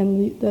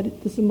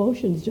that this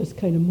emotion's just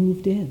kind of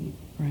moved in,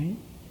 right?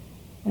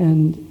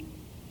 And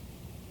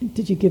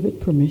did you give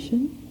it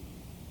permission?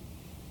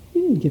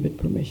 You didn't give it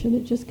permission.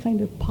 It just kind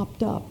of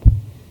popped up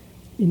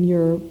in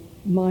your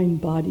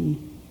mind-body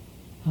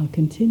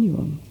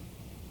continuum.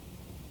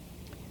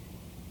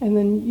 And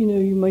then,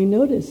 you may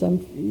notice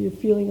you're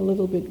feeling a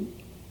little bit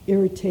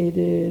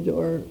irritated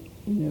or,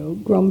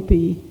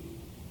 grumpy.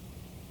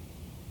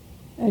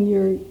 And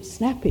you're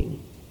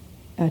snapping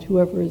at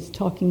whoever is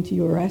talking to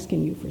you or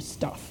asking you for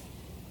stuff,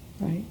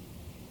 right?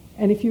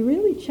 And if you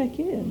really check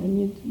in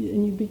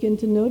and you begin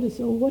to notice,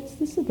 oh, what's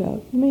this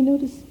about? You may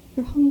notice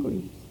you're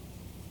hungry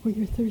or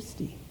you're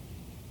thirsty.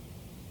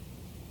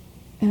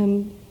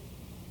 And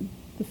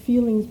the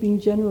feelings being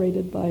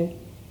generated by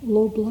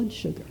low blood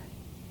sugar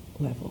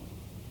level.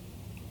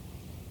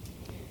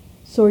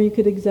 So you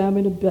could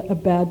examine a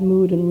bad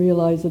mood and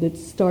realize that it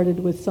started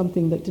with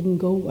something that didn't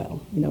go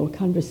well. A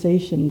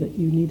conversation that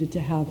you needed to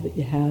have that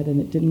you had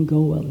and it didn't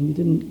go well and you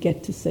didn't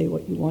get to say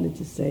what you wanted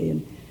to say,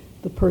 and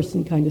the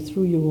person kind of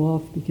threw you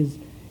off because,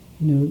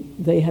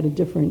 they had a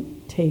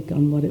different take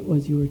on what it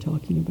was you were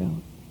talking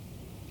about.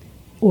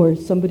 Or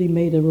somebody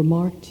made a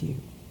remark to you.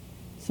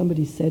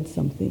 Somebody said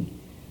something.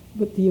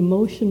 But the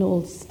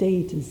emotional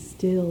state is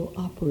still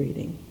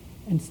operating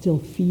and still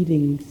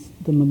feeding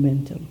the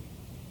momentum.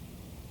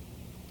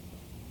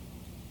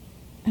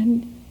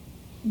 And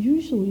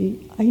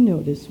usually I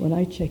notice when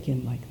I check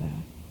in like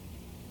that,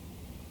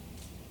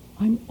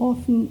 I'm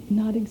often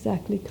not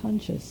exactly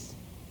conscious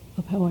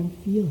of how I'm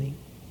feeling.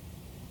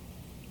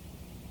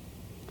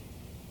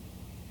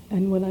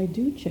 And when I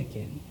do check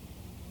in,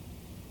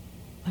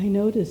 I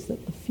notice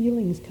that the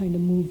feelings kind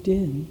of moved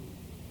in,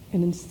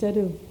 and instead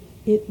of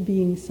it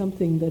being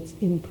something that's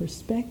in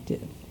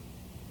perspective,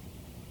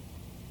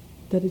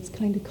 that it's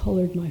kind of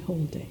colored my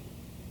whole day,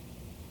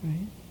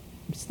 right?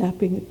 I'm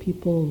snapping at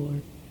people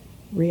or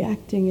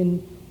reacting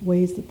in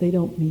ways that they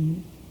don't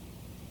mean.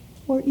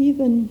 Or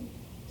even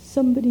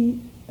somebody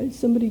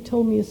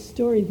told me a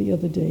story the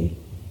other day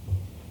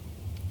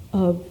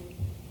of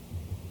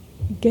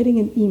getting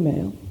an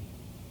email,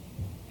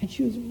 and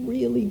she was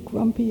really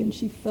grumpy and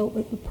she felt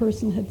that the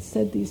person had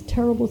said these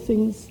terrible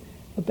things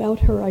about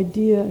her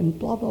idea and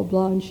blah, blah,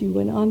 blah, and she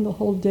went on the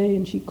whole day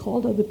and she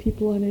called other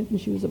people on it and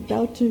she was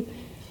about to,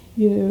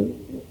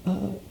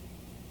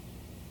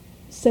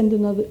 send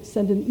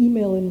an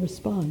email in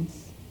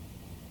response.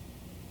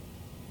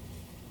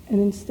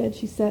 And instead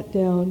she sat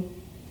down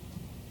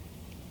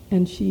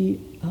and she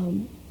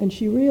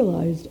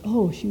realized,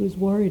 she was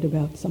worried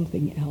about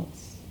something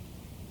else.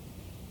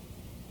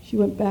 She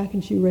went back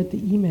and she read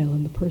the email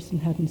and the person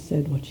hadn't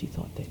said what she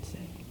thought they'd said.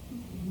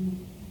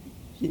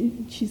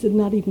 She said,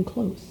 not even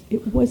close.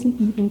 It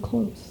wasn't even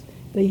close.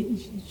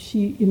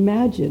 She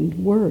imagined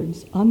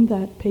words on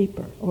that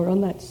paper or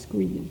on that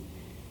screen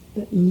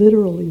that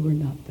literally were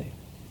not there.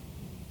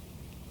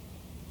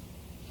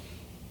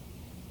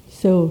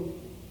 So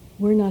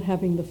we're not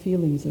having the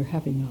feelings, they're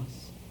having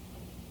us.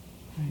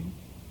 Right?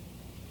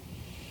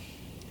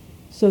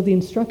 So the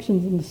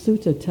instructions in the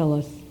sutta tell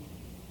us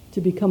to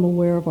become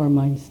aware of our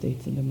mind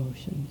states and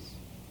emotions.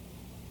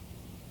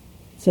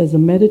 It says, a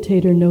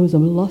meditator knows a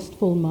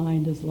lustful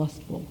mind is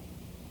lustful.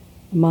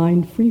 A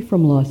mind free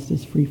from lust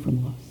is free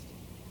from lust.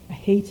 A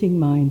hating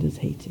mind is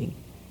hating.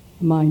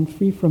 A mind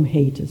free from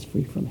hate is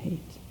free from hate.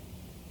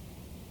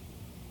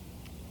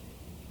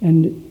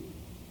 And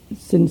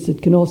since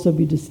it can also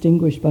be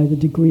distinguished by the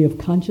degree of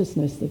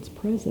consciousness that's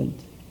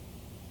present,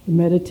 the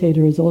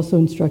meditator is also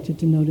instructed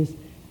to notice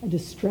a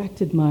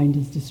distracted mind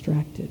is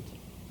distracted.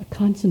 A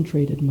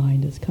concentrated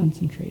mind is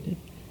concentrated.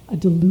 A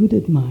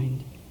deluded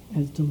mind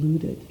as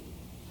deluded.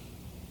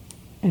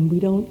 And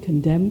we don't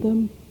condemn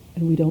them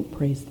and we don't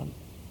praise them.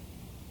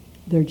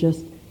 They're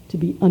just to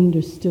be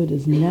understood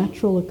as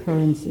natural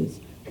occurrences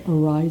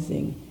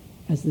arising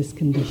as this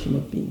condition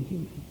of being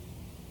human.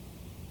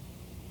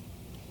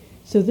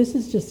 So this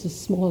is just a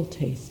small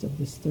taste of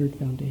this third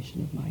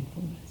foundation of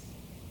mindfulness.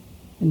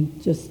 And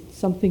just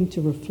something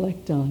to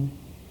reflect on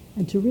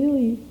and to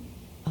really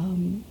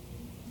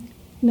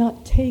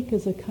not take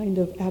as a kind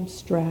of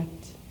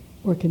abstract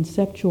or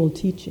conceptual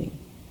teaching,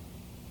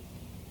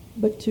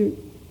 but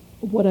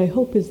what I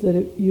hope is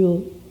that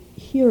you'll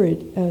hear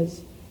it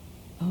as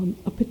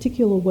a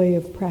particular way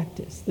of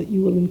practice, that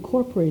you will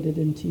incorporate it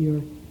into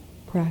your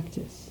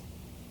practice.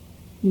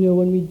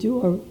 When we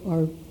do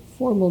our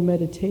formal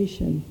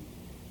meditation,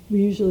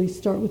 we usually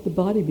start with the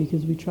body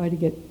because we try to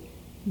get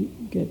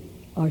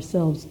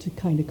ourselves to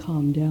kind of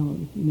calm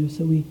down.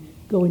 So we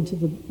go into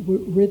the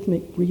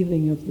rhythmic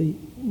breathing of the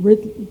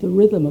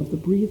rhythm of the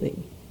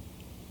breathing,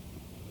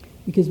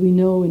 because we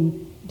know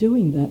in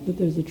doing that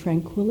there's a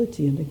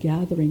tranquility and a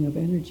gathering of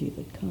energy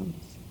that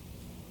comes.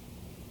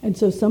 And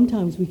so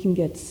sometimes we can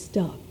get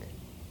stuck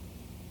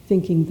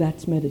thinking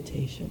that's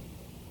meditation.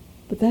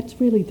 But that's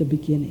really the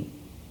beginning.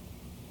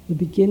 The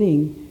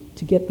beginning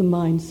to get the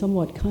mind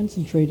somewhat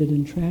concentrated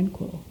and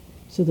tranquil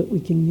so that we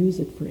can use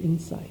it for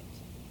insight.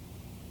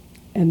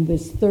 And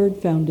this third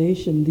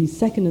foundation, the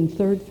second and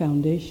third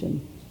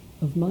foundation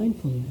of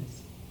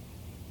mindfulness,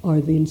 are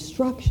the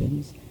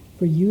instructions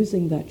for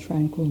using that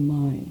tranquil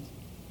mind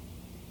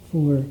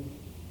for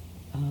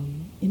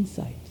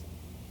insight.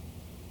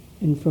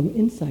 And from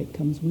insight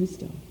comes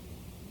wisdom.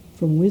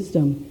 From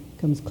wisdom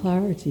comes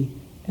clarity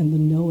and the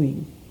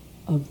knowing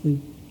of the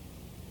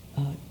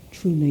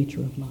true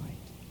nature of mind.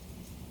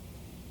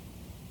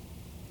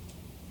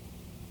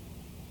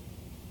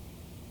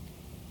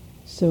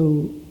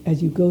 So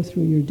as you go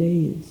through your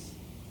days,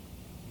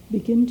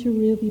 begin to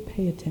really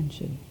pay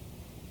attention.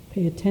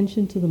 Pay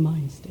attention to the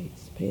mind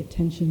states. Pay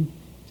attention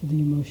to the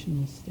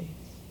emotional states.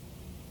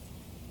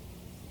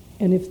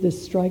 And if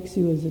this strikes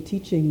you as a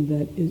teaching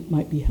that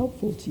might be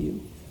helpful to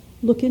you,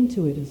 look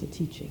into it as a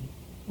teaching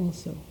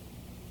also.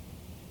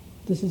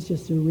 This is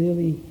just a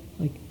really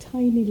like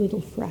tiny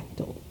little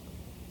fractal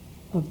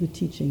of the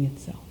teaching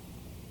itself.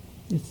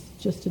 It's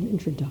just an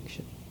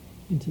introduction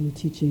into the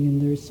teaching,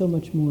 and there's so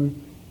much more.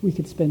 We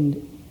could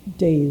spend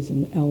days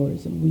and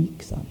hours and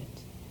weeks on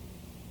it.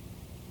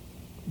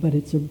 But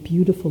it's a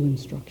beautiful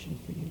instruction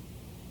for you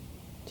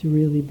to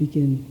really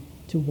begin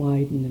to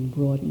widen and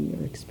broaden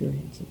your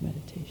experience of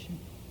meditation.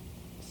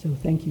 So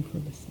thank you for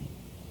listening.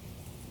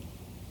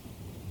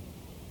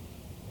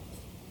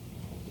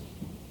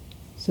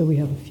 So we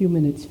have a few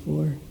minutes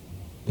for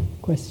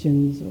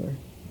questions or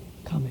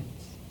comments.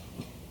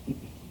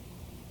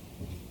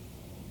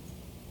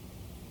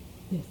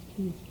 Yes,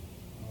 please.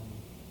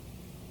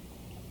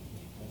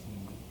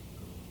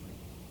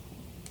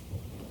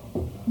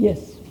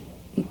 Yes.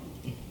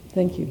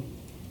 Thank you.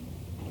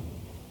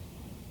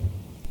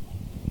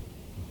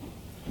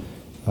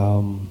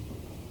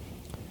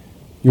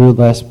 Your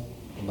last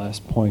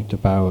point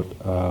about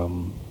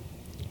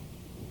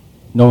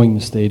knowing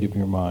the state of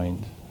your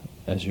mind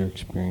as you're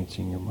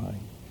experiencing your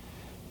mind.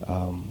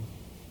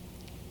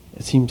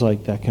 It seems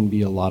like that can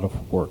be a lot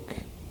of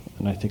work,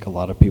 and I think a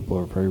lot of people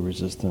are very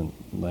resistant.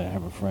 I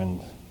have a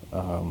friend,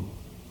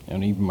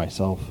 and even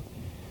myself,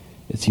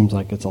 it seems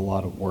like it's a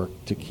lot of work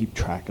to keep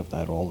track of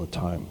that all the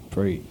time.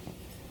 Very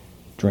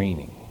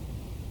draining.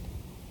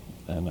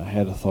 And I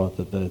had a thought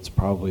that it's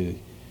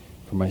probably,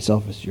 for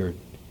myself, as you're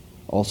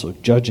also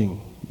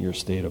judging your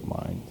state of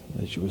mind,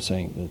 as you were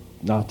saying, that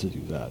not to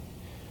do that.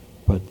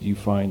 But you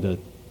find that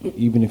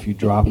even if you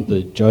drop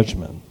the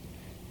judgment,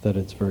 that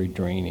it's very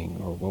draining,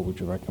 or what would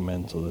you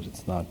recommend so that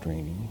it's not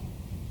draining?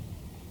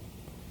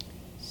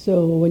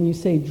 So when you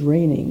say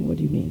draining, what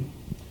do you mean?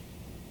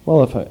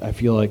 Well, if I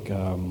feel like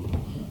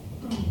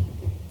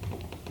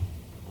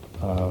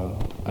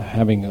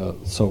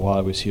so while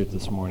I was here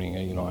this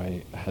morning,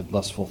 I had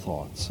lustful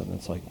thoughts, and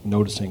it's like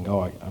noticing,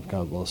 I've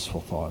got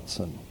lustful thoughts,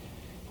 and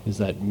is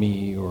that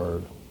me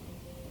or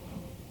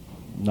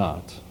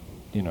not?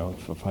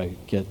 If I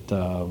get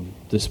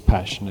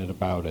dispassionate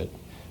about it,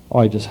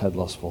 I just had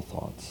lustful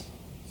thoughts.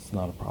 It's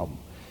not a problem.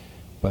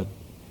 But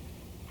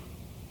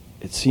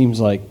it seems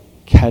like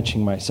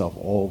catching myself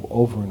all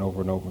over and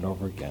over and over and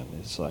over again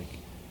is like,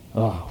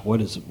 what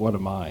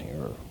am I,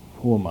 or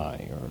who am I,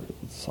 or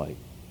it's like,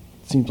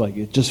 it seems like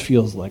it just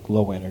feels like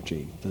low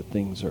energy, that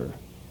things are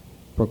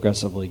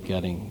progressively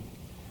getting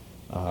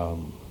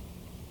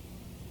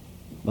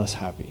less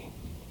happy.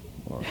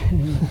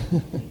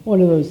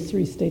 One of those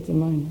three states of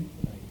mind.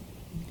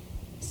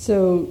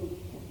 So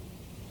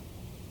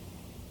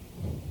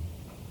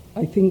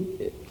I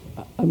think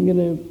I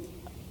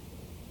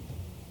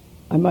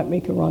might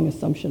make a wrong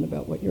assumption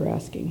about what you're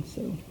asking,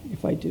 so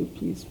if I do,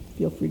 please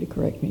feel free to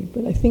correct me.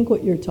 But I think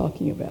what you're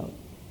talking about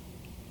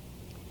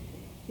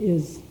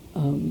is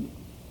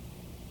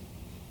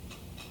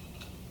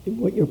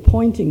what you're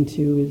pointing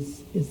to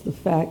is the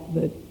fact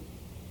that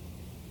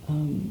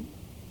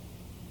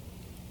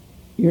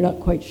you're not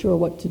quite sure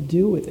what to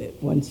do with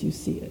it once you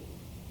see it.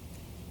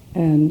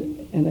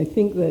 And I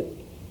think that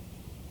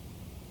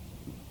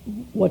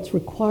what's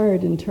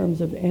required in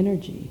terms of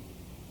energy,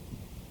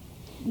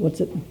 what's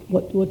at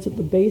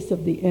the base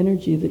of the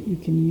energy that you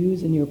can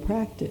use in your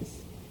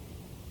practice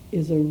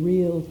is a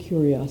real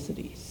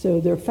curiosity.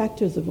 So there are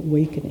factors of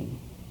awakening,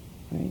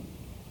 right?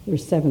 There are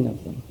 7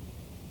 of them.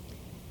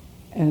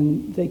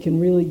 And they can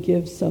really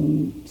give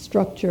some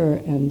structure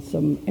and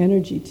some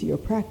energy to your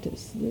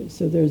practice.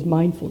 So there's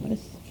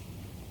mindfulness,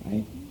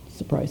 right?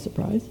 Surprise,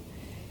 surprise.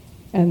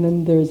 And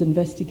then there's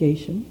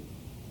investigation,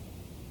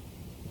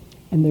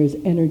 and there's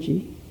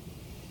energy,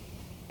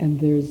 and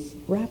there's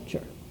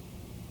rapture.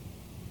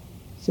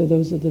 So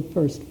those are the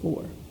first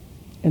 4.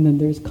 And then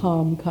there's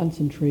calm,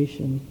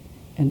 concentration,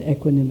 and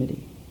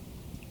equanimity.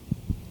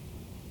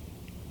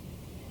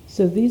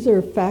 So these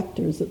are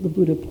factors that the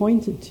Buddha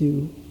pointed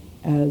to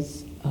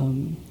as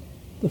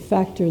the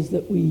factors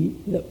that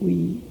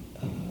we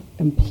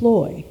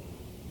employ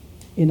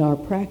in our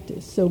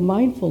practice. So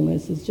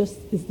mindfulness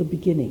is the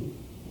beginning,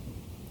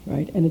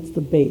 right? And it's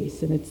the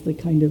base, and it's the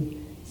kind of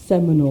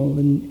seminal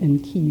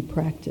and key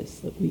practice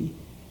that we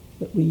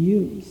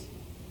use.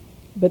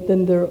 But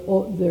then there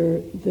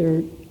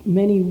are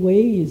many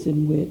ways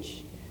in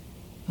which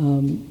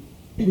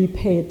we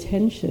pay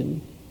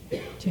attention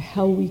to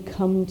how we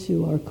come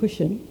to our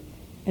cushion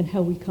and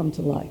how we come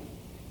to life.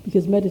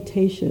 Because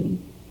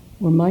meditation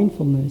or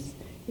mindfulness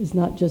is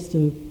not just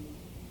a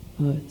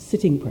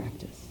sitting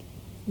practice.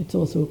 It's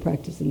also a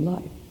practice in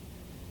life.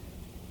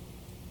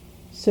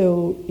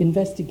 So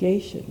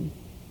investigation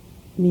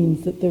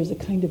means that there's a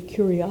kind of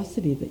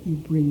curiosity that you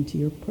bring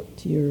to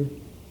your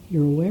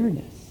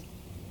awareness.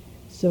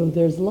 So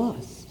there's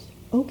lust.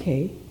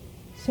 Okay,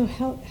 so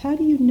how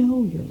do you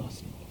know you're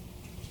lustful?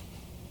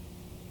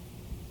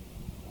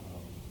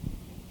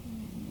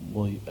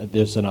 Well,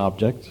 there's an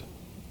object,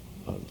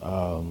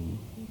 and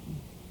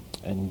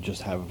you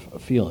just have a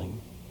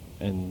feeling,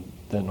 and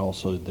then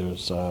also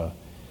there's a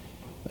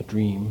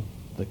dream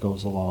that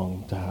goes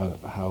along to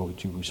how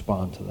would you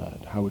respond to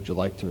that? How would you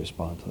like to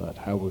respond to that?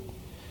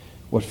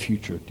 What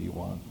future do you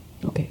want?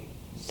 Okay,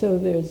 So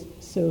there's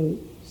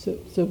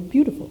so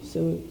beautiful.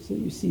 So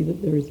you see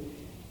that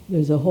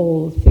there's a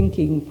whole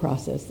thinking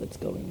process that's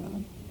going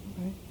on,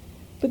 right?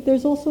 But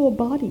there's also a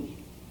body.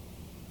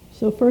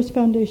 So first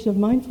foundation of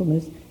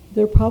mindfulness,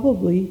 there are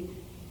probably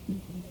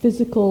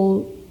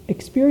physical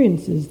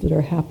experiences that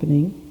are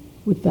happening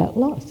with that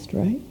lust,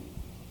 right?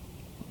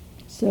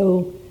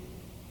 So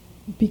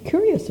be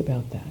curious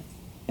about that,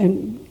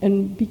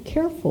 and be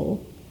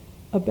careful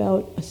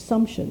about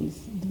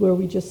assumptions where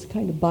we just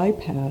kind of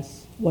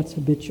bypass what's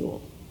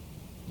habitual,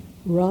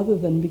 rather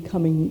than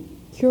becoming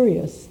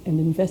curious and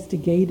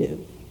investigative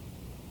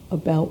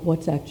about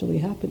what's actually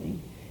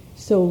happening.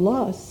 So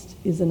lust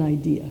is an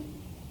idea,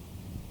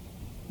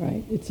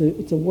 right? It's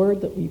a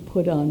word that we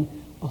put on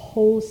a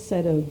whole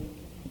set of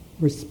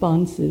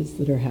responses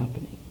that are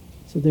happening.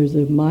 So there's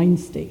a mind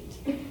state,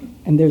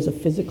 and there's a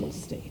physical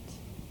state.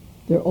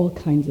 There are all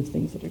kinds of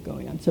things that are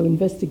going on. So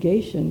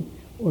investigation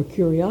or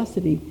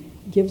curiosity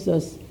gives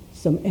us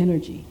some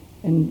energy.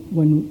 And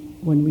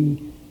when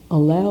we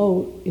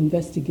allow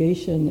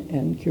investigation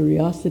and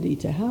curiosity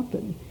to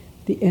happen,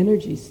 the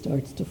energy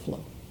starts to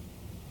flow.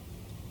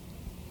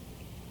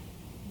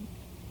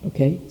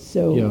 Okay?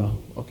 So Yeah,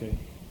 okay.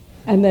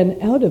 and then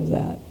out of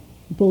that,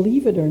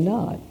 believe it or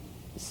not,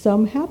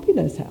 some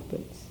happiness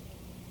happens.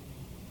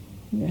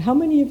 How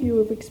many of you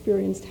have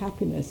experienced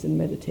happiness in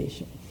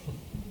meditation?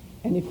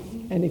 And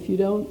if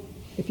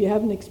you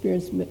haven't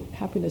experienced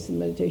happiness in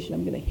meditation,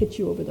 I'm going to hit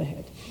you over the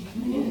head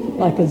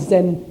like a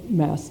Zen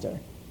master,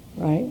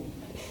 right?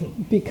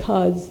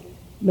 Because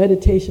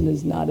meditation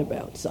is not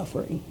about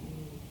suffering.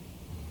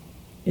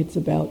 It's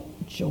about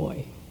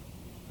joy,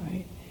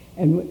 right?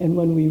 And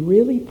when we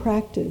really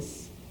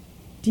practice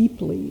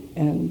deeply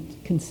and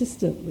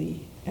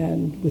consistently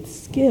and with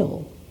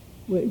skill,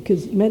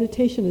 because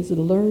meditation is a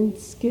learned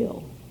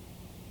skill,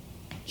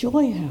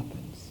 joy happens.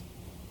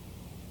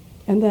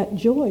 And that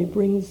joy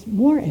brings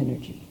more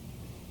energy.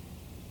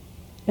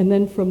 And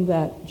then from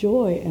that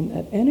joy and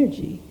that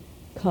energy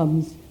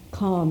comes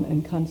calm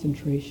and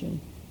concentration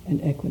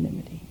and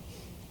equanimity.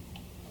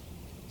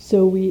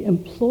 So we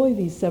employ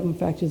these 7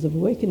 factors of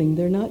awakening.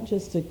 They're not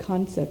just a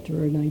concept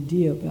or an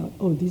idea about,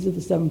 oh, these are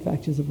the 7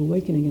 factors of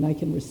awakening and I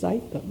can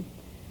recite them.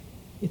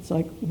 It's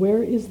like,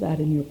 where is that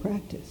in your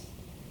practice?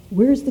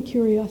 Where's the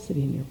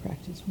curiosity in your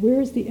practice?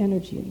 Where's the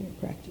energy in your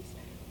practice?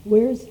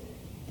 Where's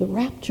the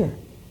rapture,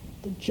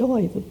 the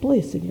joy, the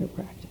bliss in your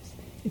practice?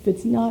 If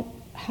it's not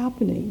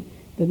happening,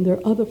 then there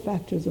are other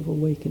factors of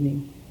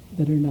awakening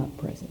that are not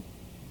present.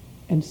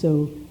 And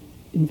so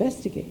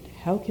investigate,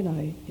 how can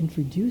I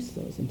introduce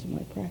those into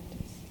my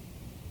practice?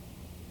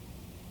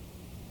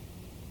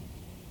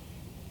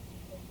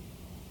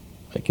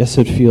 I guess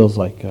it feels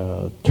like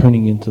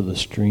turning into the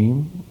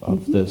stream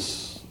of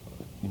this,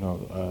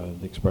 the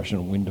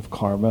expression wind of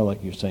karma,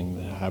 like you're saying,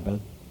 the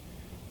habit.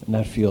 And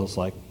that feels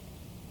like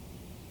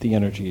the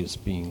energy is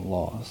being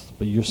lost.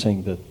 But you're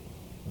saying that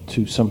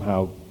to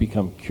somehow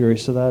become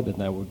curious of that, and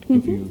that would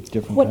give you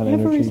different kind of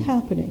energy? Whatever is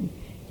happening,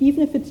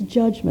 even if it's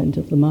judgment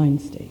of the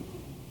mind state,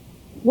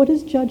 what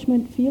does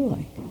judgment feel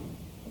like?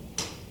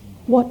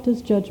 What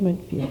does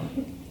judgment feel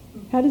like?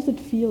 How does it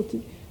feel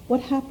to...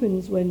 What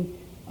happens when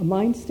a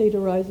mind state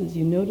arises,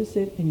 you notice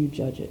it, and you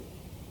judge it?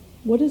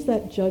 What does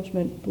that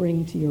judgment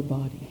bring to your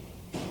body?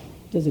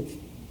 Does it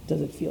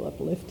feel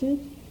uplifted?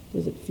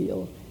 Does it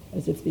feel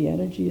as if the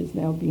energy is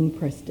now being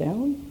pressed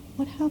down?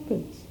 What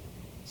happens?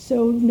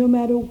 So no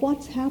matter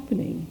what's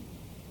happening,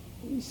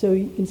 so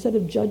instead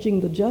of judging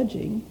the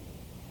judging,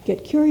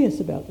 get curious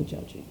about the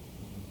judging.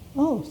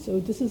 Oh, so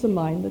this is a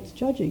mind that's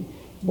judging.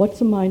 What's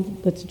a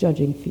mind that's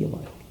judging feel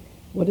like?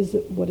 What does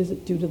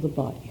it do to the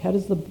body?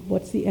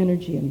 What's the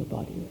energy in the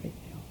body right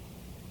now?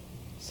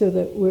 So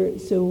that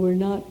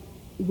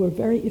we're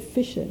very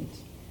efficient.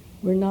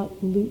 We're not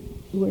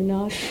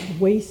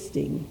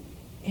wasting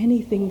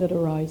anything that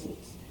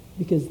arises,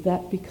 because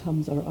that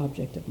becomes our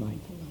object of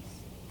mindfulness.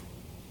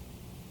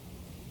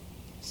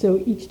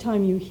 So each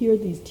time you hear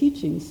these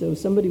teachings, so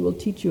somebody will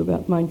teach you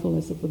about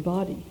mindfulness of the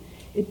body,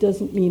 it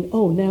doesn't mean,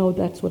 oh, now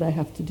that's what I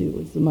have to do,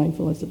 is the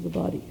mindfulness of the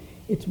body.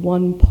 It's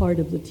one part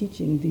of the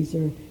teaching.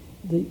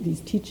 These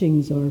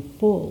teachings are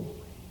full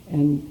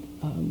and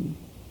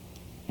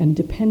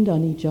depend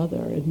on each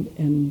other,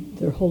 and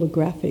they're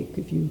holographic.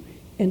 If you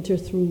enter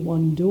through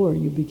one door,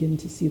 you begin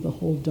to see the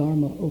whole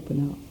Dharma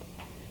open up.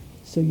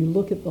 So you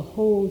look at the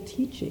whole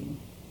teaching.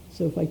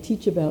 So if I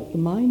teach about the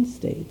mind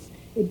states,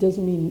 it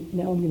doesn't mean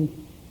now I'm going to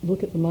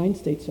look at the mind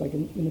states so I'm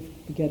going to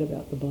forget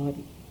about the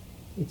body.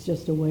 It's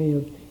just a way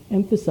of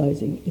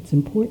emphasizing it's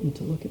important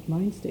to look at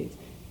mind states,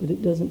 but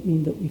it doesn't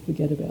mean that we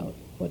forget about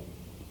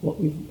what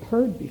we've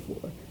heard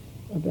before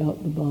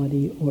about the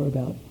body or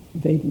about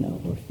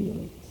Vedana or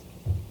feelings.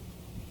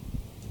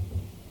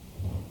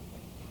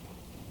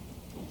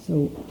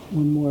 So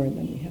one more and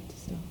then we have to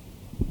stop.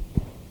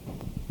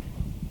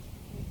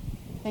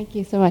 Thank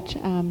you so much.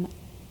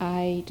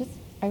 I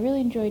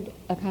really enjoyed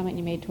a comment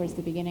you made towards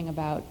the beginning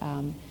about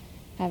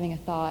having a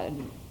thought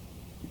and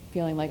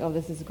feeling like, oh,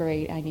 this is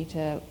great, I need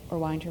to, or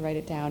wanting to write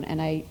it down.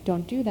 And I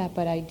don't do that,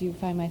 but I do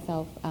find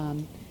myself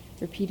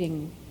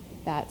repeating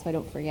that so I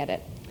don't forget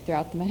it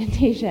throughout the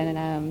meditation.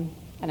 And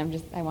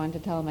I wanted to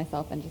tell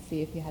myself and just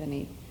see if you had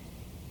any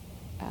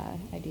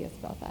ideas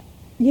about that.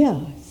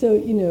 Yeah, so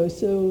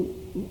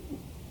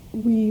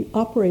we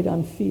operate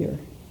on fear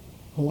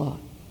a lot.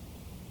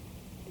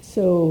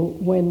 So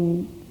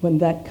when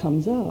that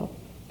comes up,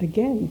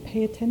 again,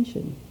 pay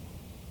attention.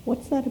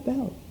 What's that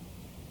about?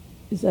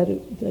 Is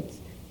that's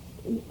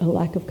a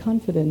lack of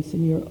confidence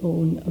in your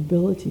own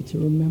ability to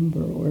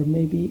remember, or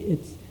maybe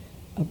it's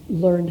a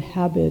learned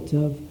habit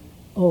of,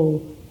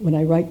 when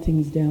I write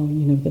things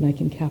down, then I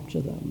can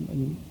capture them,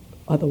 and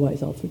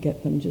otherwise I'll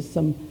forget them. Just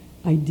some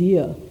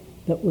idea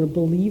that we're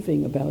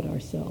believing about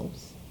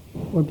ourselves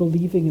or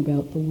believing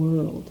about the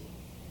world.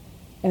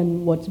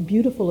 And what's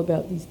beautiful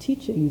about these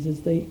teachings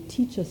is they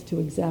teach us to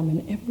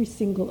examine every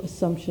single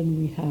assumption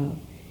we have,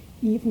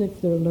 even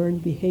if they're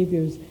learned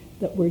behaviors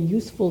that were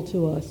useful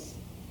to us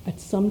at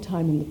some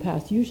time in the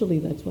past. Usually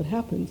that's what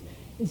happens,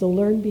 is a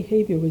learned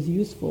behavior was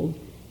useful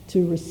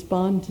to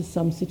respond to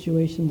some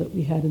situation that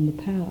we had in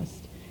the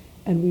past.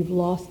 And we've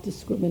lost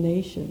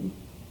discrimination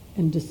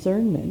and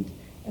discernment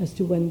as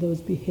to when those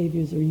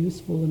behaviors are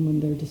useful and when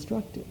they're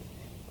destructive.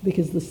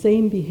 Because the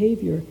same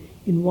behavior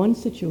in one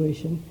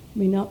situation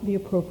may not be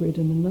appropriate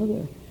in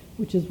another,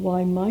 which is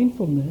why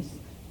mindfulness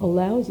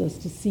allows us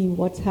to see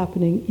what's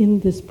happening in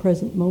this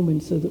present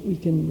moment so that we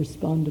can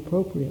respond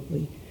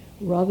appropriately,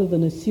 rather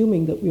than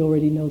assuming that we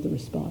already know the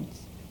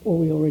response or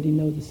we already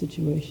know the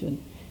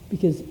situation.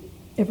 Because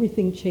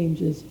everything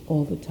changes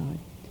all the time.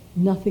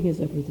 Nothing is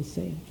ever the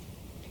same.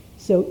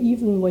 So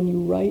even when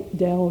you write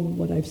down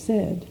what I've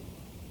said,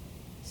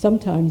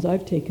 sometimes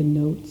I've taken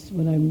notes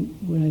when I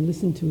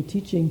listen to a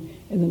teaching,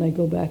 and then I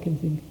go back and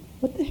think,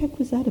 what the heck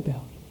was that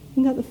about?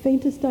 I got the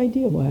faintest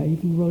idea why I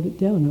even wrote it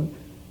down.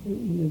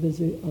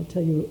 I'll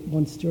tell you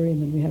one story,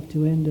 and then we have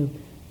to end, of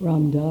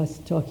Ram Dass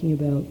talking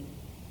about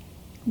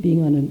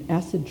being on an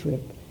acid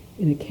trip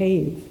in a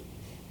cave,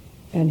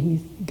 and he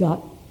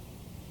got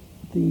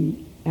the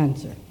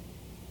answer.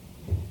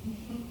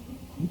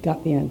 He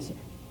got the answer.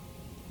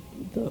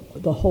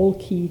 The whole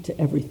key to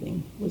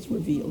everything was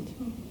revealed,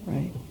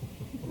 right?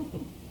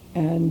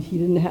 And he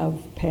didn't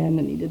have pen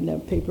and he didn't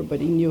have paper, but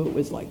he knew it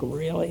was like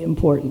really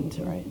important,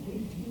 right?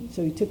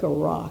 So he took a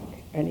rock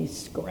and he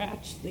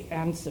scratched the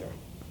answer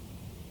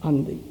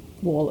on the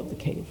wall of the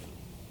cave.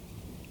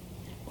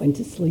 Went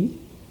to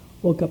sleep,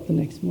 woke up the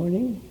next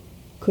morning,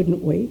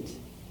 couldn't wait,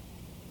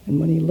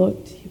 and when he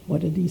looked, what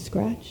did he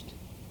scratch?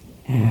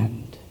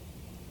 And.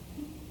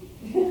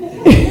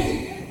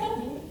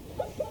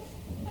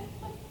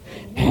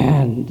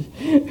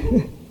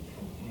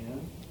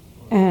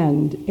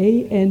 And,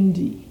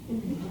 A-N-D,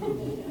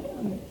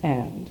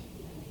 and.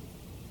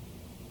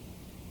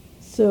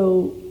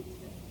 So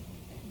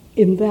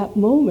in that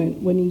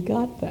moment, when he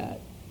got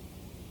that,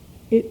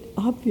 it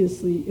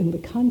obviously, in the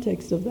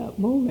context of that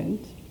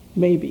moment,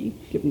 maybe,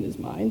 given his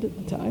mind at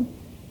the time,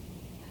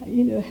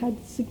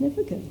 had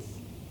significance.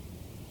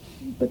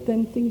 But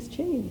then things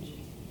change,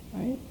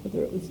 right?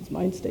 Whether it was his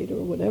mind state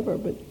or whatever,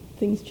 but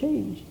things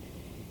change.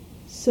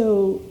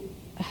 So,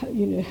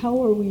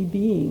 how are we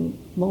being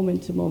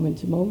moment to moment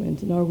to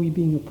moment, and are we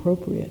being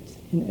appropriate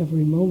in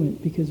every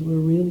moment because we're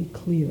really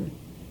clear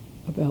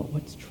about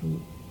what's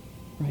true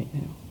right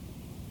now?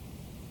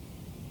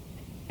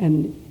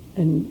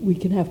 And we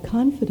can have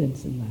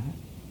confidence in that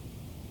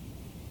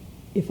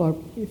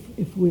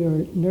if we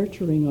are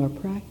nurturing our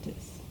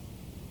practice.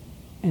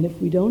 And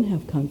if we don't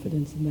have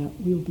confidence in that,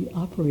 we'll be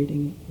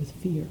operating with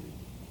fear.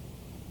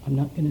 I'm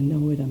not going to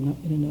know it. I'm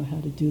not going to know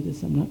how to do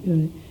this.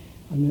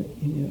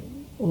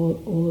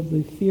 All of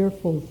the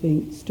fearful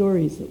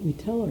stories that we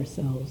tell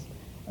ourselves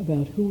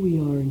about who we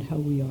are and how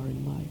we are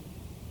in life.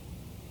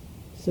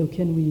 So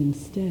can we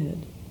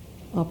instead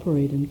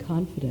operate in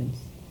confidence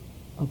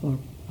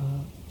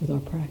with our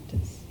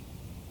practice?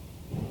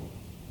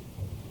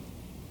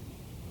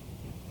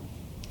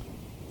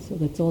 So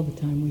that's all the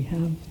time we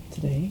have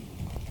today.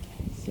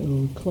 So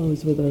we'll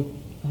close with a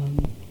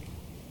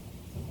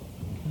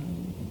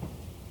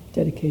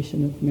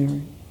dedication of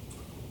merit.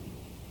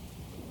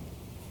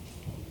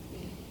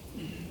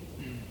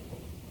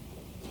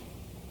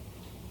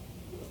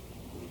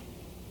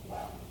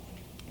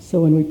 So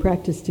when we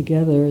practice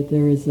together,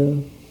 there is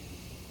a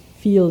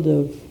field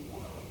of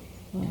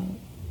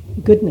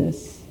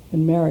goodness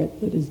and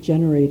merit that is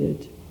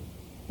generated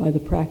by the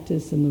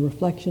practice and the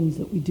reflections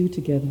that we do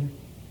together.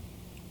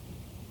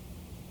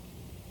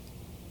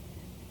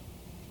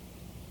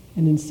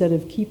 And instead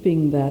of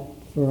keeping that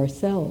for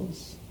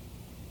ourselves,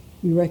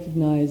 we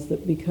recognize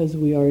that because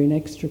we are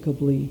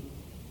inextricably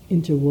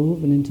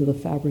interwoven into the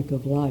fabric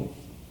of life,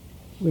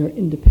 we are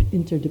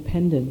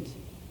interdependent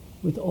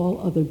with all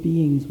other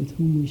beings with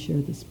whom we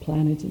share this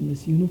planet and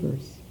this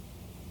universe.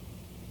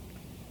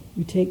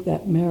 We take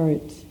that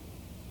merit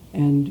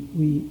and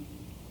we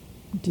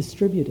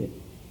distribute it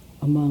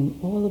among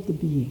all of the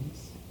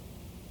beings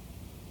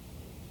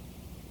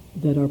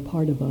that are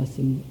part of us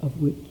and of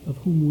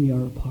whom we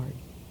are a part.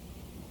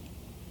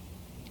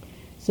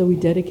 So we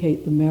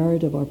dedicate the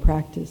merit of our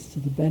practice to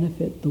the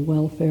benefit, the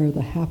welfare,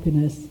 the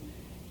happiness,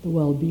 the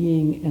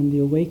well-being and the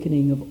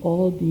awakening of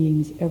all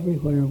beings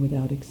everywhere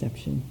without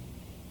exception.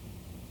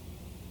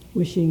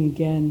 Wishing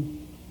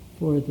again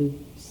for the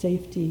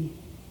safety,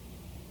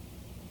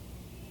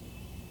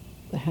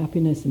 the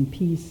happiness and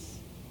peace,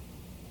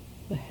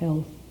 the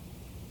health,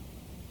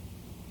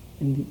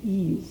 and the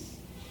ease,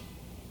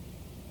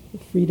 the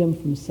freedom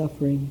from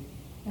suffering,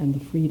 and the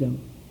freedom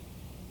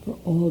for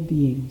all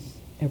beings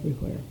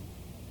everywhere.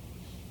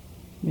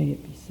 May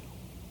it be so.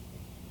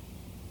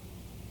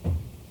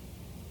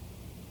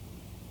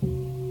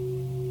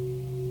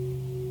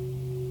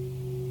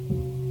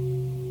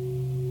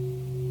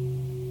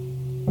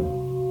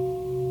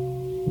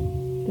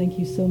 Thank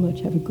you so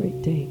much. Have a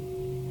great day.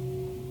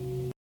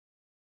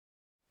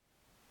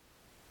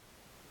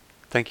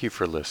 Thank you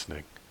for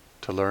listening.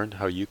 To learn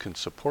how you can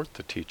support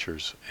the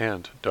teachers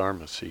and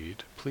Dharma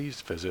Seed,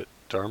 please visit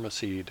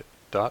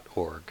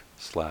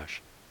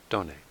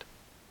dharmaseed.org/donate.